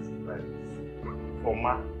 Mercedes Benz.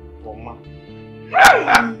 Forma.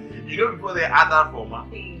 You know before they add that Forma?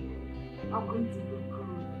 I'm going to look good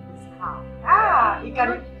in this car. You can.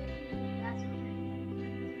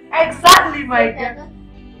 Exactly, my dear.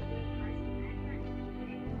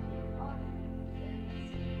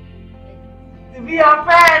 To be your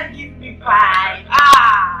friend, give me 5.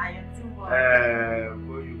 You're too much.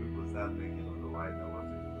 Before you people start thinking otherwise, I want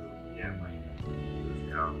to get my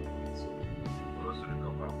discount for us to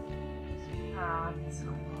recover.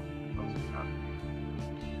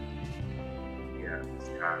 This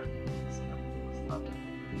car is not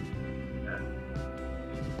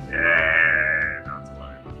yeah, not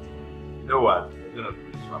worry. You know what? We're gonna do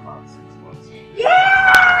this for about 6 months.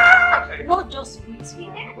 Yeah! Not just with me,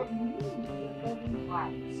 but me.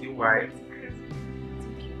 See why?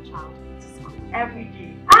 Every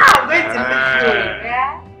day. I'm going to look good,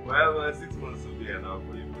 yeah? Well, 6 months will be enough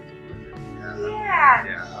for you to go to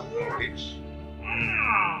Yeah, I'm rich. We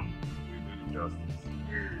do the justice.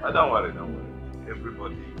 But don't worry.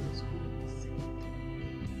 Everybody is cool.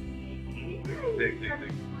 Take.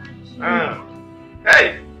 Hey!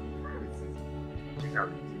 Check out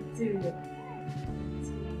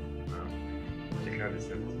Check out this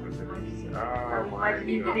episode. I'm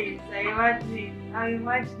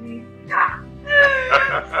imagining.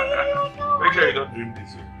 Make sure you don't dream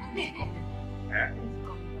this way. Yeah.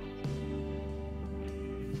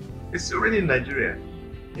 It's already in Nigeria.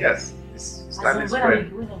 Yes, it's slightly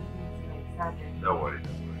spread. Don't worry.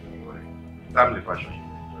 Family fashion.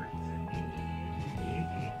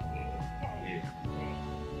 Yeah.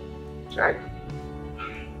 Check.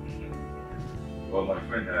 Well, my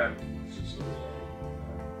friend,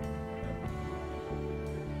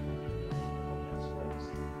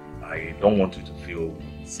 I don't want you to feel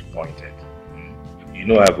disappointed. You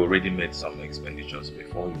know I've already made some expenditures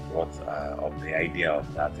before you brought up the idea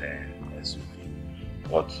of that SUV.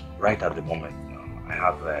 But right at the moment now, I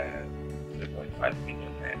have 3.5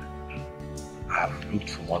 million there. I have looked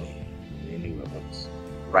for money anywhere, but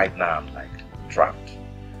right now I'm like trapped.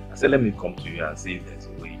 I said let me come to you and see if there's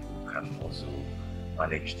a way you can also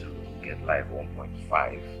manage to get like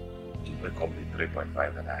 1.5 to make up the 3.5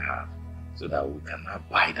 that I have, so that we can now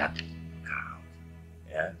buy that car.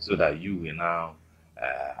 Yeah, so that you will now,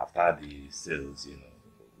 after the sales,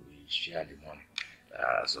 we share the money,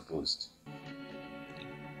 supposed.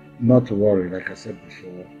 Not to worry, like I said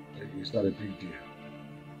before, it's not a big deal.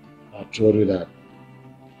 I told you that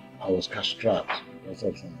I was cash strapped because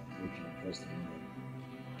of some interest in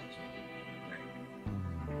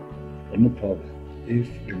but no problem. If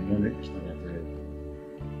the money is not available,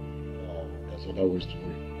 there's other ways to do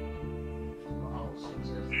it.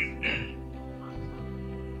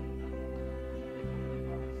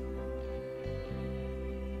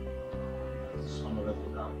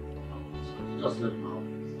 Just let me know.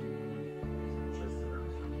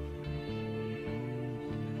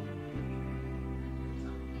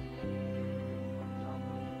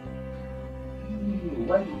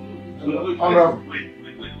 Wait.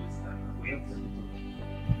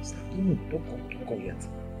 Don't go yet.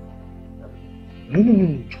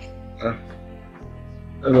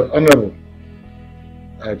 No. Honorable,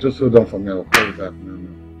 just hold on for me. I'll call you back. No.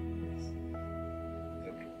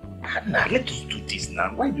 Now, let us do this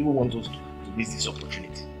now. Why do you want us to miss this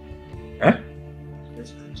opportunity? Huh?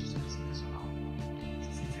 Let's do this business now.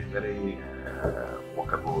 It's a very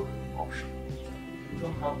workable option. We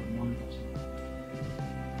don't have the money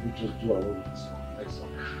for You just do away with this one. Next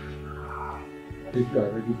one. If you are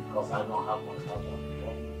ready because I don't have my heart on you.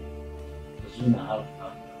 Because when I have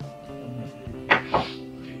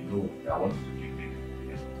no, I want you to keep it.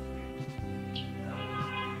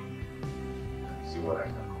 See what I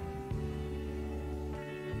can come.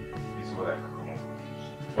 This is what I can come up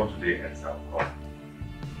with. From today hence I'll come.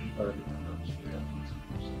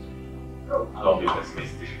 Don't be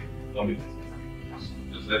pessimistic. Don't be pessimistic.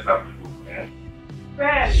 Just let's have people. Yeah?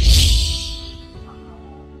 Ben!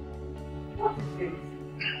 What is this?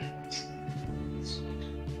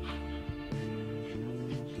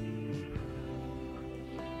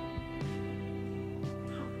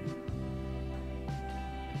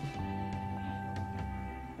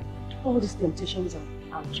 All these temptations and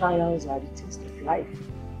trials are the taste of life.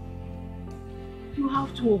 You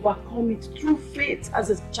have to overcome it through faith as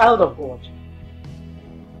a child of God.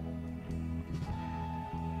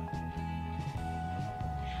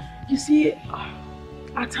 You see,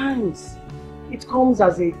 at times, it comes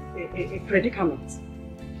as a predicament.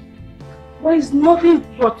 But it's nothing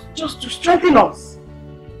but just to strengthen us.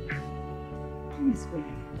 Please,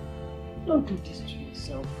 baby, don't do this to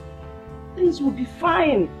yourself. Things will be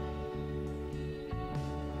fine.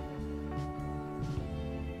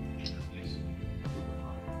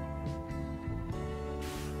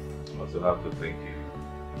 I also have to thank you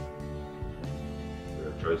for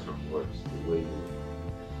your choice of words, the way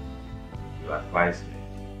you advise me,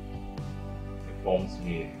 informs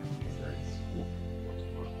me that it's hope for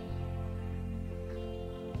tomorrow.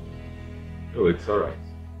 Oh, it's alright.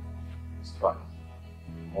 It's fine.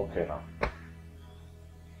 I'm okay now.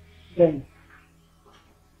 Then,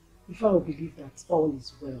 if I will believe that all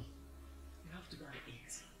is well, you have to go and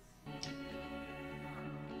eat.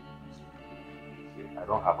 I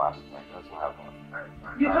don't have appetite, that's why I have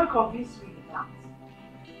appetite. You can't convince me with that.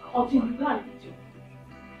 Until you go and eat your food.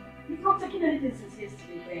 You've not taken anything since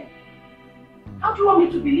yesterday, Ben. How do you want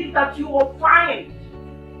me to believe that you are fine?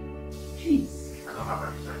 Please. I don't have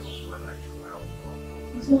appetite, so when I do, I will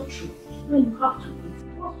go. It's not true. When you have to eat,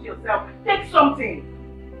 force yourself. Take something.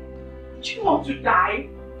 Do you want to die?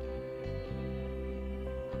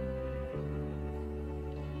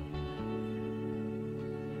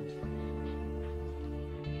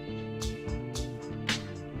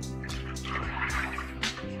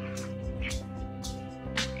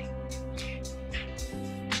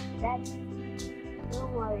 Daddy,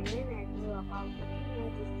 don't worry, when I grow up, I'll be doing all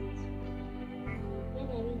these things. And when I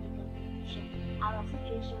win the competition, our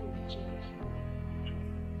situation will change.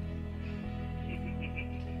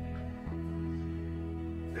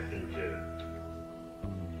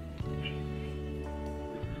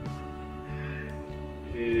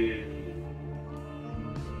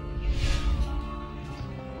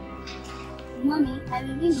 Mommy, I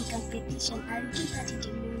will win the competition. I will give Daddy the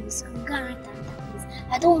money so we go and rent another place.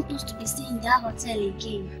 I don't want us to be staying in that hotel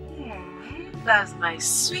again. That's my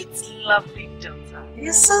sweet, lovely daughter.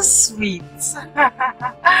 You're so sweet.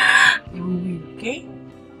 You will win, okay? You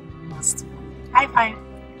must win. High five.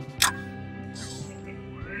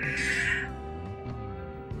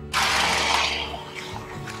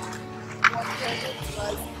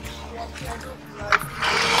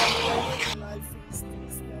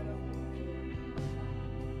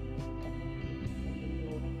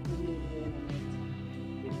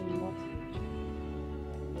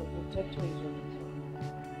 Protector is on the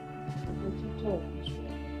The protector of Israel.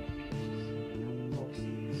 God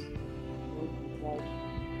will provide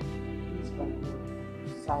peace by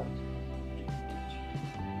your side.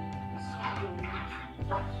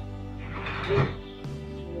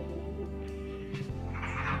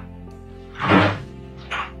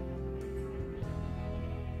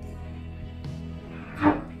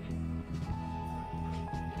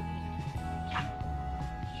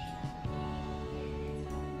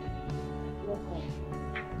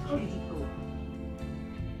 How did it go?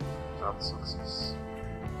 Without success.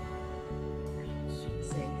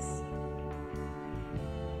 Success.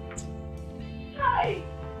 Hi.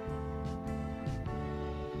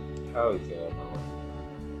 How is your mama?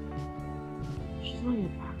 She's on your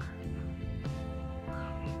back.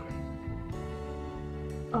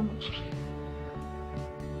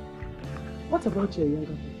 What about your younger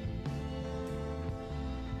brother?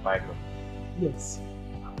 Michael. Yes.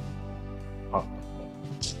 Oh.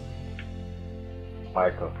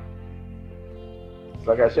 Michael. It's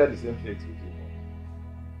like I share the same plate with you.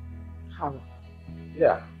 How?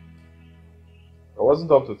 Yeah. It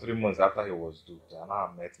wasn't up to 3 months after he was duped, and I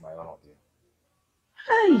met my own of them.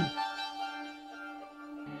 Hey!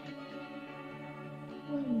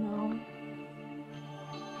 Well, now.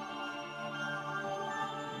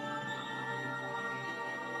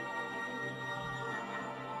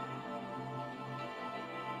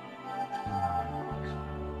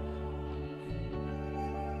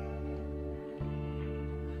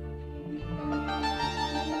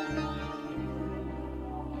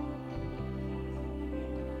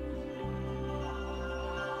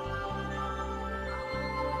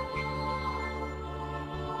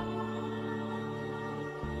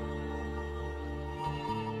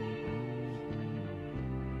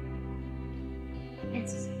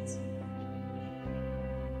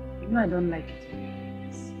 You know I don't like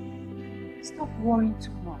it. Stop worrying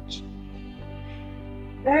too much.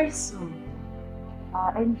 Very soon,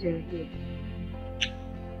 our angel here,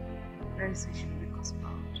 very soon she'll make us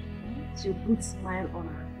proud. She'll put smile on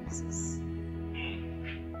our faces.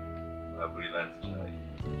 A brilliant child.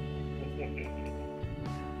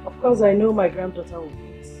 Of course, I know my granddaughter will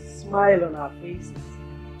put smile on her faces.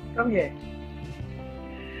 Come here.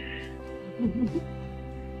 I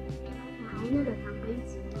know that I'm going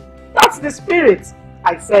to. That's the spirit.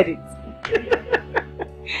 I said it.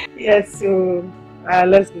 Yes, so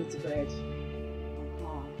let's go to bed.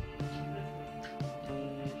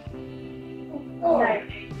 Good night,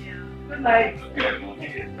 Angel. Good night.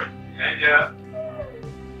 Okay. Angel.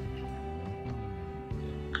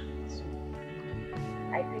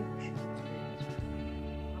 I think we should go to bed.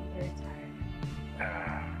 I'm very tired.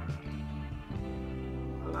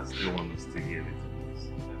 Well, I still want to stay here with you.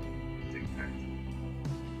 Take time to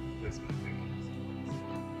bless my family.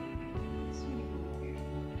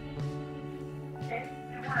 Okay,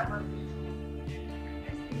 and what about you?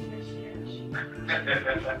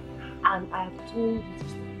 And I've told you to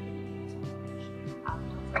stop. I'm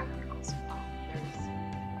not because very soon.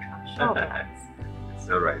 I'm sure of that. It's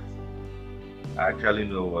alright. I actually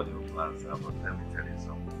know what your plans are, but let me tell you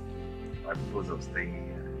something. My purpose of staying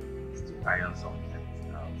here is to iron some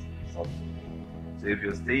things out. Something. So if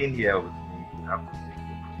you're staying here with me, you have to take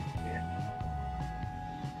it from here.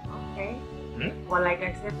 Okay. Well, like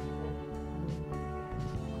I said before.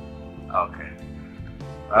 Okay.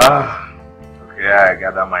 Okay, I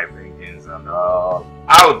gather my thinkings and all.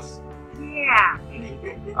 Out! Yeah!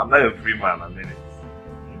 I'm not a free man, I mean it.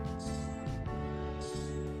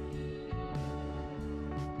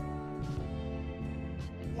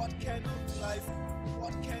 What kind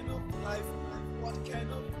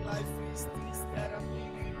of life is this that I'm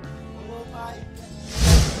living? Oh my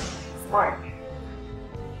God. Mark.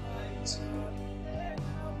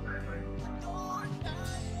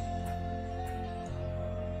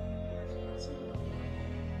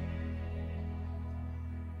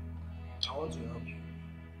 I want to help you.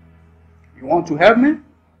 You want to help me?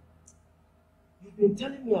 You've been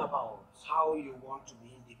telling me about how you want to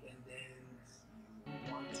be independent, you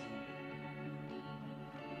want to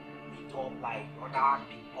meet up like other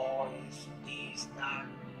big boys, this, that.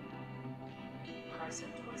 And I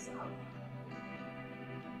said to myself,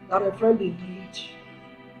 that a friend in need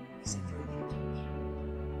is a friend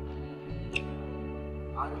indeed.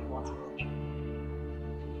 I really want to help you.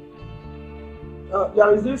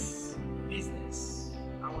 There is this business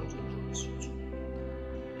I want to introduce you to.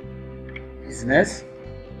 Business?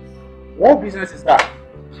 What business is that?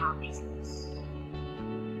 Car business.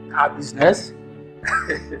 Car business?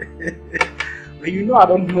 Well, you know I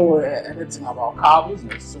don't know anything about car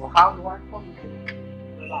business, so how do I come here?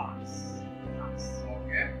 Relax.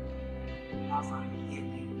 Okay. As I hear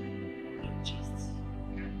you, gist.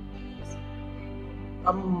 I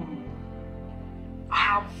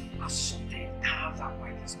have assorted cars at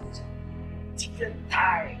my disposal, different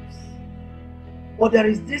types. But there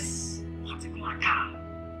is this particular car,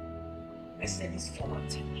 Mercedes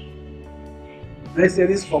Formatic.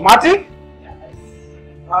 Mercedes Formatic? Yes.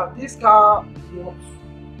 This car worth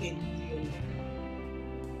 10 million.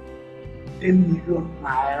 10 million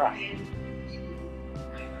naira.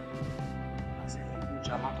 That's a huge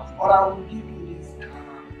amount of But I will give you this car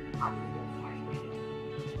at 5 million.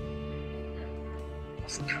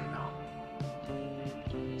 Just calm down.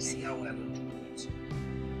 See how we are going to do it.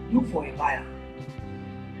 Look for a buyer.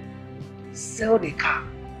 Sell the car.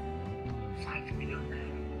 5 million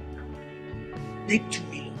naira. Take 2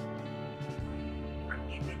 million. And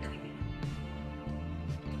give me 3 million.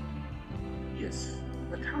 Yes.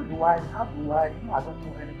 But how do I, you know, I don't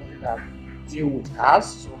know anybody that deal with cars,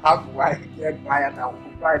 so how do I get buyer that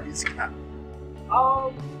will buy this car?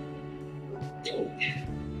 Think.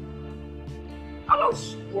 How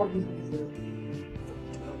else what this business do?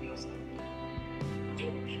 Help yourself.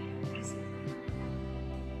 Think.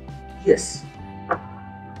 Yes.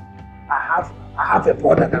 I have a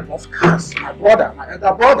brother that loves cars. My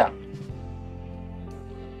elder brother.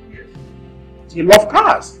 Yes. He loves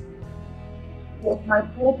cars. But my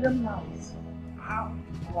problem now is, how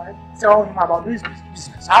do I tell him about this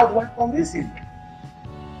business? How do I convince him?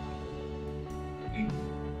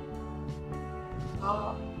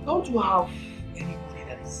 Don't you have anybody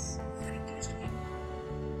that is very close to him?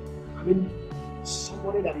 I mean,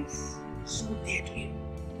 somebody that is so dear to him.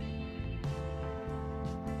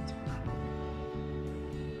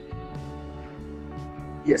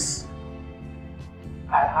 Yes.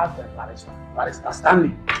 I have a barrister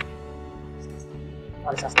Stanley.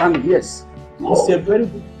 Barrister Stanley, yes. He's a very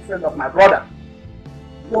good friend of my brother.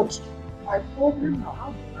 But my problem now,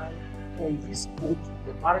 how do I convince both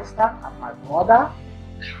the barrister and my brother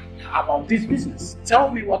about this business? Tell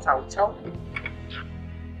me what I will tell them.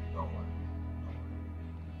 Don't worry.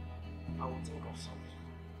 I will think of something.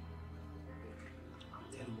 I'll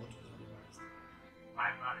tell you what to do. My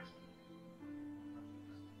barrister.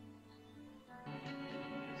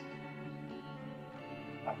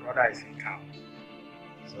 My brother is in town.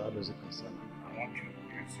 So how does it concern you? I want you to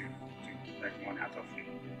make money out of him.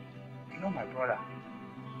 You know my brother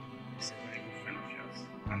is a very good friend of yours.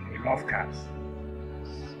 And we love cars.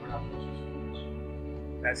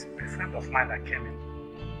 There's a friend of mine that came in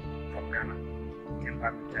from Ghana. Came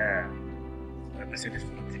back with a Mercedes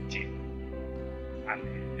Jeep. And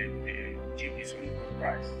the Jeep is on good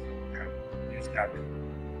price. You can use that to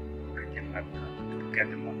get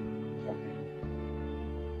the money.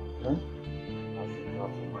 Okay? I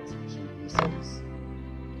think what Jeep Mercedes.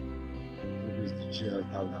 Maybe it's the GL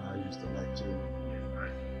that I used in Nigeria.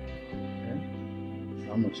 Okay? So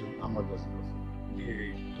how much does it cost? The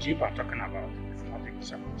Jeep I'm talking about, it's not the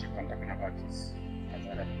Jeep I'm talking about, is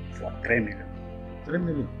for 3 million. 3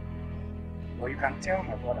 million? Well, you can tell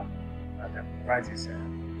my brother that the price is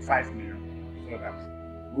 5 million, so that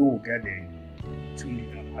we will get the 2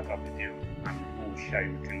 million out of the deal and we will share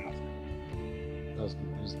it between us. That's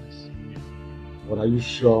good business. But are you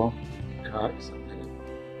sure the car is available?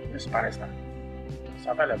 Yes, barrister. It's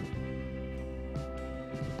available.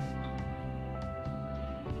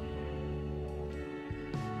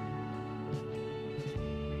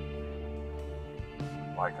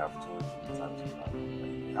 Like I've told you time to time,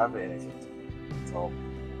 if you have anything to tell me,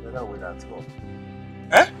 better wait and talk.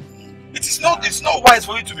 Eh? It's not wise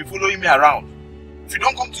for you to be following me around. If you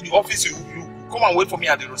don't come to the office, you come and wait for me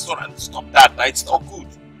at the restaurant. Stop that. It's not good.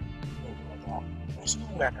 There's no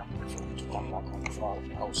way I can wait for you to come back home before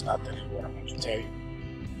I will start telling you what I'm going to tell you.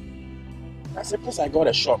 I suppose I got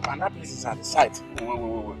a shop and that place is at the site. Wait.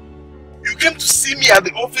 You came to see me at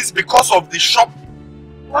the office because of the shop?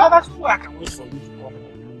 Well, that's no way I can wait for you to come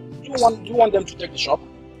home. Do you want them to take the shop?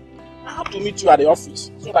 I have to meet you at the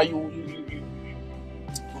office so that you.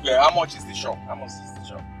 Okay, how much is the shop?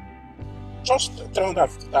 Just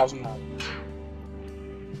 350,000 naira.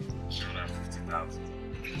 350,000.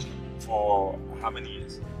 For how many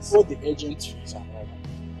years? For the agent fees and all that.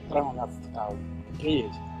 350,000. 3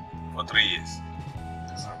 years. For 3 years.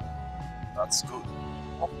 That's good.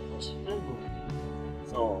 Of course, very good.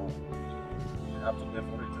 So you have to pay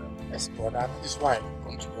for it. Yes, but that is why I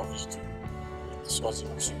come to the office to discuss it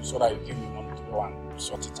with you, so that you give me money to go and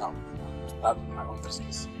sort it out. That's my own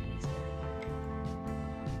business.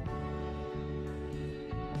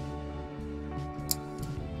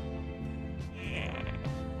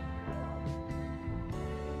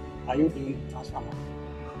 Are you doing transfer now?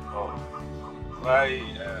 Oh, why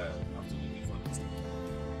have to leave for this?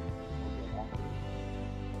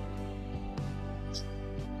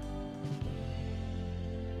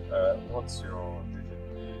 What's your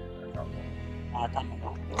digit account number? My account number?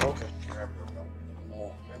 Okay. No,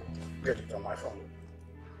 let me get it on my phone.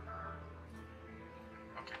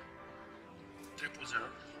 Okay. 000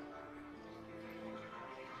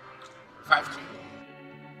 52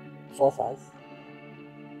 45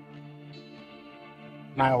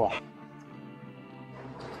 91.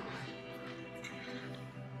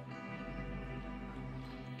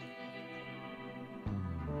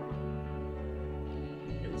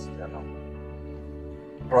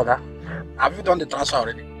 Brother, have you done the transfer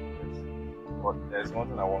already? But there's one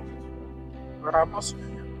thing I want you to do. But I'm not seeing you.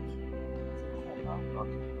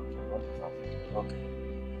 Okay.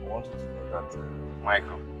 I want you to know that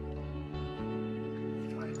Michael.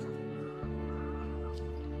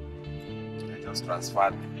 I just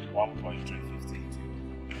transferred 1.350 to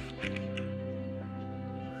you.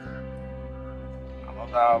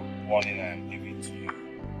 Another warning I am giving to you,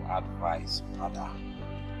 advice, brother,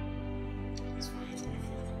 is for you to be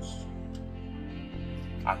focused.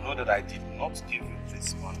 I know that I did not give you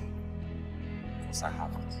this money because I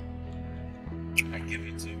have it. I gave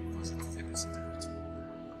it to you because it is a necessity.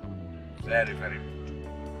 Very, very good.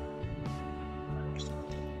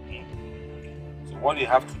 So what you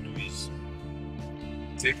have to do is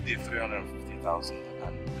take the 350,000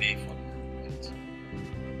 and pay for the equipment,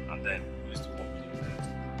 and then use the 1 million to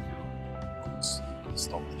procure goods and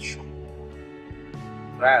stop the shop.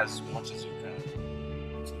 Try as much as you can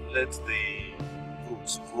to let the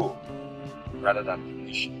goods grow rather than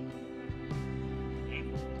diminish.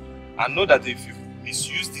 And know that if you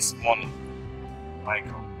misuse this money,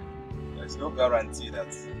 Michael, there's no guarantee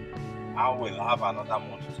that I will have another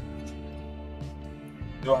money to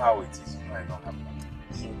put. You know how it is. You know I don't have money.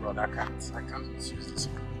 No, brother, I can't misuse this.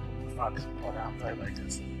 In fact, brother, I'm very, very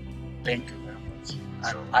grateful. Thank you very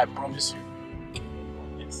much. I promise you.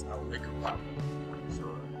 Yes, I will make you proud. So,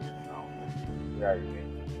 now, where are you going?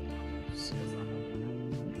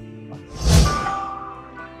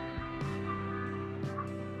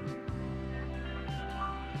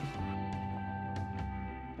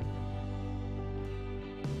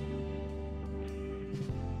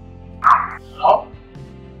 Hello?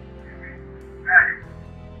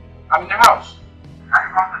 I'm in the house. Can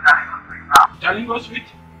you come to Jalingo Street now? Jalingo Street?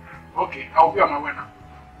 Okay, I'll be on my way now.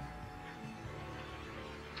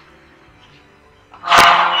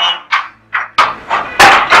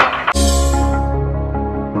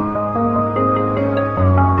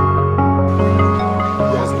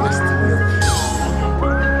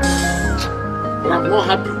 But I'm not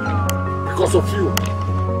happy because of you.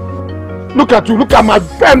 Look at you, look at my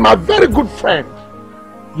friend, my very good friend.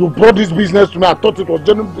 You brought this business to me, I thought it was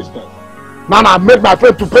genuine business. Now I made my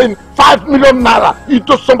friend to pay 5 million naira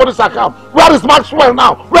into somebody's account. Where is Maxwell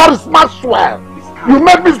now? Where is Maxwell? You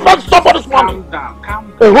made me spend somebody's money. Calm down,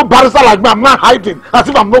 calm A down. whole barrister like me, I'm not hiding as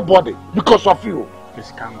if I'm nobody because of you.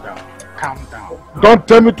 Please calm down, calm down. Don't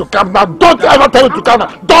tell me to calm down. Don't ever tell me to calm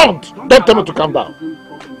down. Don't tell me to calm down.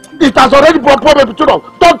 It has already brought problem between us.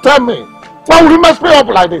 Don't tell me. Why would you mess me up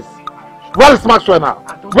like this? Where is Maxwell now?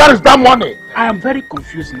 Where is that money? I am very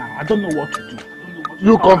confused now. I don't know what to do.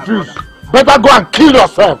 You confused. Better go and kill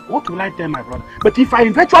yourself. What will I tell my brother? But if I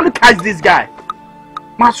eventually catch this guy,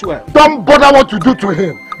 Maxwell. Don't bother what you do to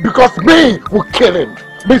him. Because me will kill him.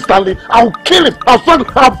 Me, Stanley, I will kill him. I'll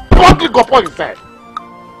probably go for his head.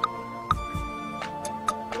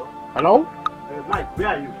 Hello? Mike, where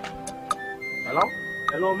are you? Hello?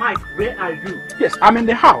 Hello, Mike, where are you? Yes, I'm in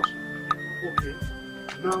the house. Okay.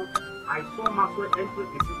 Now, I saw Maxwell enter a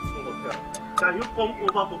beautiful hotel. Can you come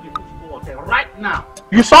over to the beautiful hotel right now?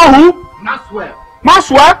 You saw who? Maxwell.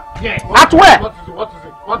 Maxwell? Yes. At where? What is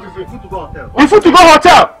it? What is it? Futugo Hotel. The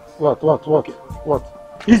Futugo Hotel.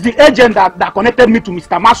 What? He's the agent that connected me to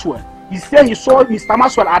Mr. Maxwell. He said he saw Mr.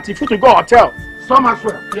 Maxwell at the Futugo Hotel. Saw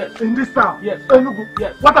Maxwell? Yes. In this town? Yes. Enugu?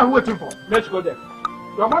 Yes. What are we waiting for? Let's go there.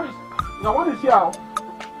 Your man is here.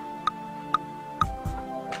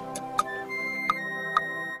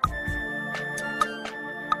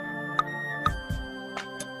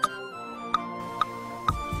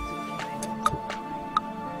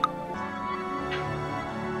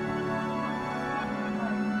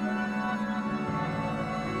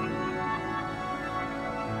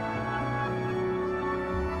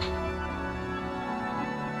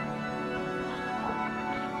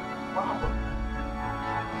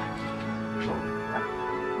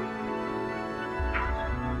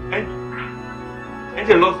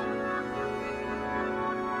 Angel lost.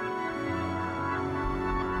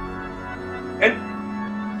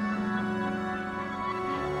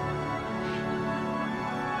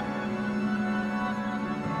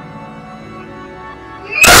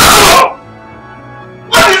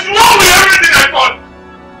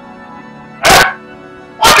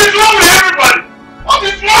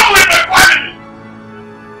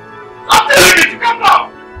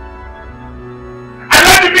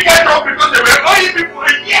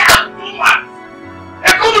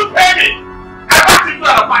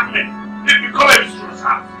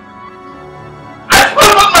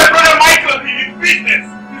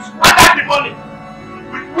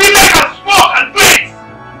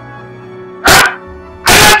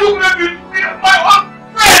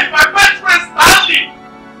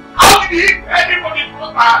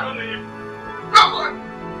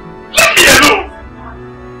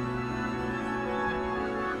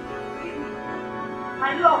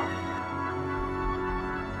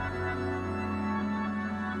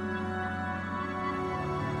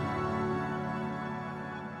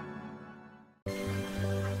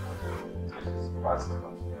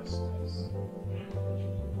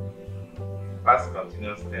 Past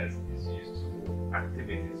continuous tense is used to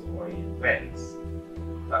activities or events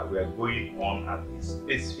that were going on at a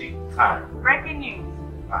specific time. Breaking news.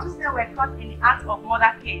 Tuesday were caught in the act of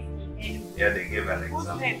murder case in Here they gave an whose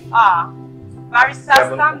example. names are Barrister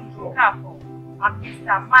 7 Stanley o'clock. Okafor and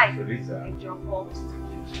Mr. Mike Teresa. Ejiofor.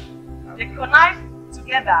 They connived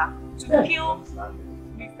together to kill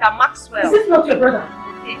Mr. Maxwell. Is this not your brother?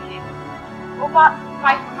 Over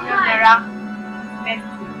 5 million naira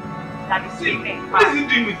invested that the two men What is he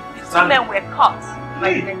doing with The two men were caught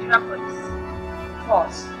by the Nigerian police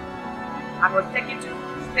force and was taken to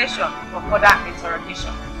the station for further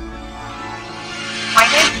interrogation. My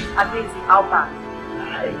name is Adezi Alba.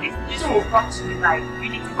 This news was brought to me by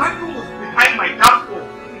Unity. Michael was behind my downfall.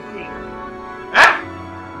 Eh?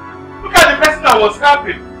 was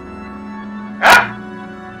happy. Huh?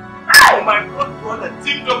 How my brother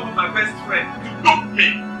teamed up with my best friend to dupe me.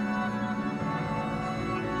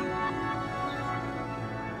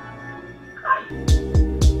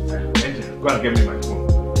 Angel, go and get me my phone.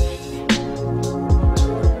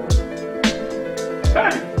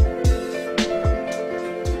 Hey.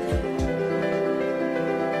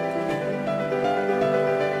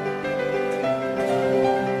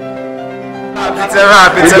 It's a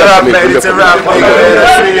wrap, man. It's a wrap.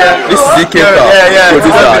 This is the Kenta. Yeah. The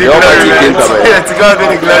almighty Kenta, man. Yeah, to God be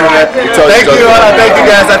the glory, man. Thank you, all. Thank you,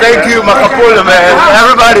 guys. I thank you, Macapolo, man.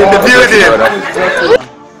 Everybody in the building.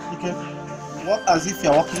 Okay. What as if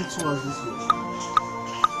you're walking towards this way?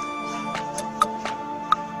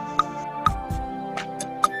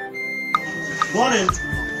 Morning.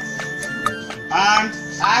 And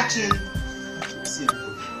action.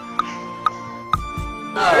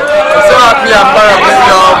 I'm so happy I'm part of this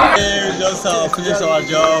job. Hey, just finish our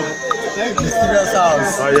job. Mysterious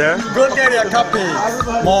house. Oh yeah? Go get your copy.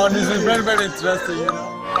 Man, this is very, very interesting, you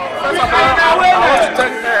know.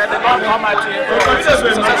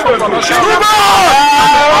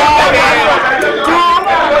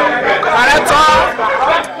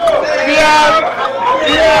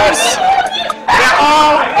 Yes. They're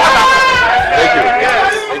all. Thank you.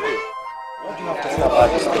 What do you have to say about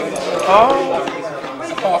this story? Oh.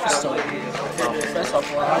 Powerful story. First of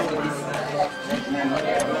all,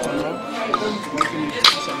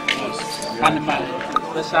 animal,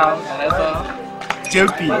 special, whatever.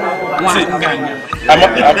 JP.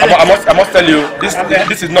 I must tell you,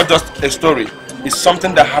 this is not just a story. It's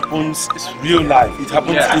something that happens. It's real life. It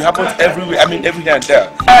happens. Yeah. It happens everywhere. I mean, every here and there.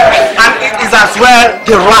 And it is as well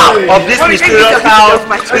the wrap of this mysterious house.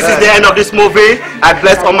 This is the end of this movie. I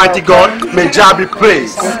bless Almighty God. May Jah be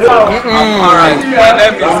praised. Alright. My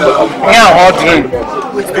name is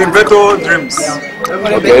Dream. Beto Dreams.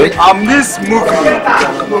 Okay. This movie,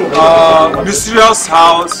 Mysterious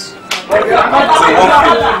House, is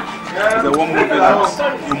a one movie that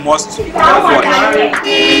you must watch.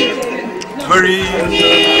 Very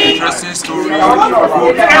interesting story, good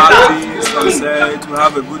artists, I said, to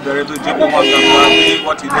have a good director, JP Morgan,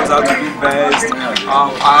 what he knows how to do best. I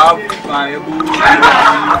have my able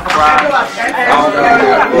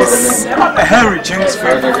it's a Henry James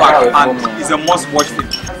film, in fact, and it's a must-watch film.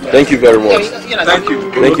 Thank you very much. Thank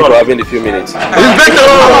you. Thank you for having a few minutes. You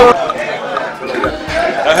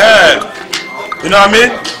know what I mean?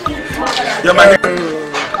 Yeah, my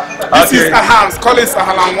This is Ahams, Collins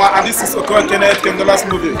Ahalanwa, and this is Okoye Kenneth Kendola's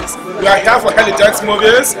movies. We are here for Helijack's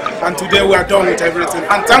movies, and today we are done with everything.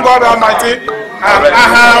 And thank God Almighty,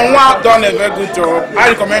 Ahalanwa done a very good job.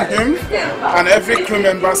 I recommend him and every crew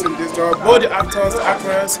members in this job, both the actors, the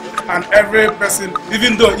actors, and every person,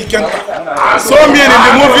 even though he can't so mean in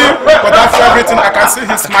the movie, but after everything, I can see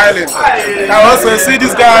him smiling. I also see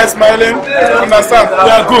this guy smiling. Understand? We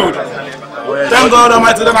are good. Thank God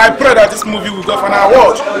Almighty, then I pray that this movie will go for an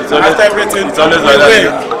award. After everything, it's always like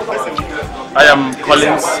that. I am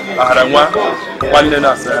Collins Ahalanwa, one name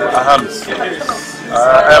as Ahams.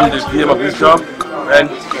 I am the PM of this job, and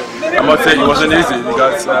I must say it wasn't easy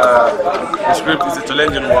because the script is a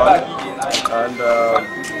challenging one, and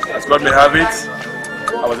as God may have it,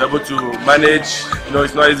 I was able to manage. You know,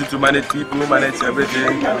 it's not easy to manage people, manage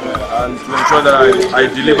everything, and to ensure that I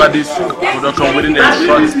deliver this production within a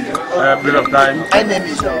short period of time. My name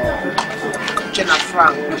is Lieutenant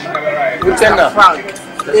Frank. Lieutenant Frank,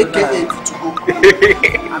 aka Tugo.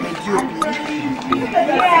 I'm a DOP.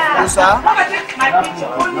 Sir.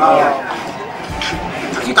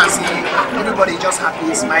 As you can see, everybody is just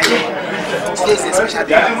happy, smiling. Today is a special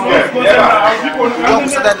day. We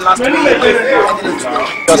started last week,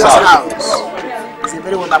 Mysterious House. It's a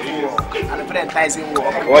very wonderful work and a very enticing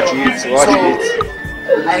work. Watch it.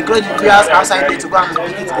 I encourage the viewers outside there to go and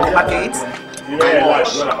pick it in the market and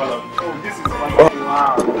watch.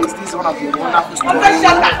 Wow, this is one of the wonderful stories.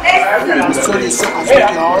 The story is so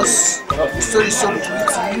conspicuous, the story is so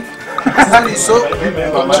intuitive, the story is so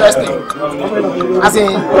interesting. As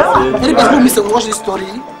in, any person who missed to watch this story,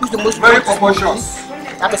 who's the most very proportions.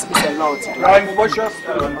 That person missed a lot. Right, proportions.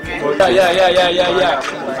 Okay. Yeah.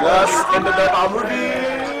 Yes, ended up our movie.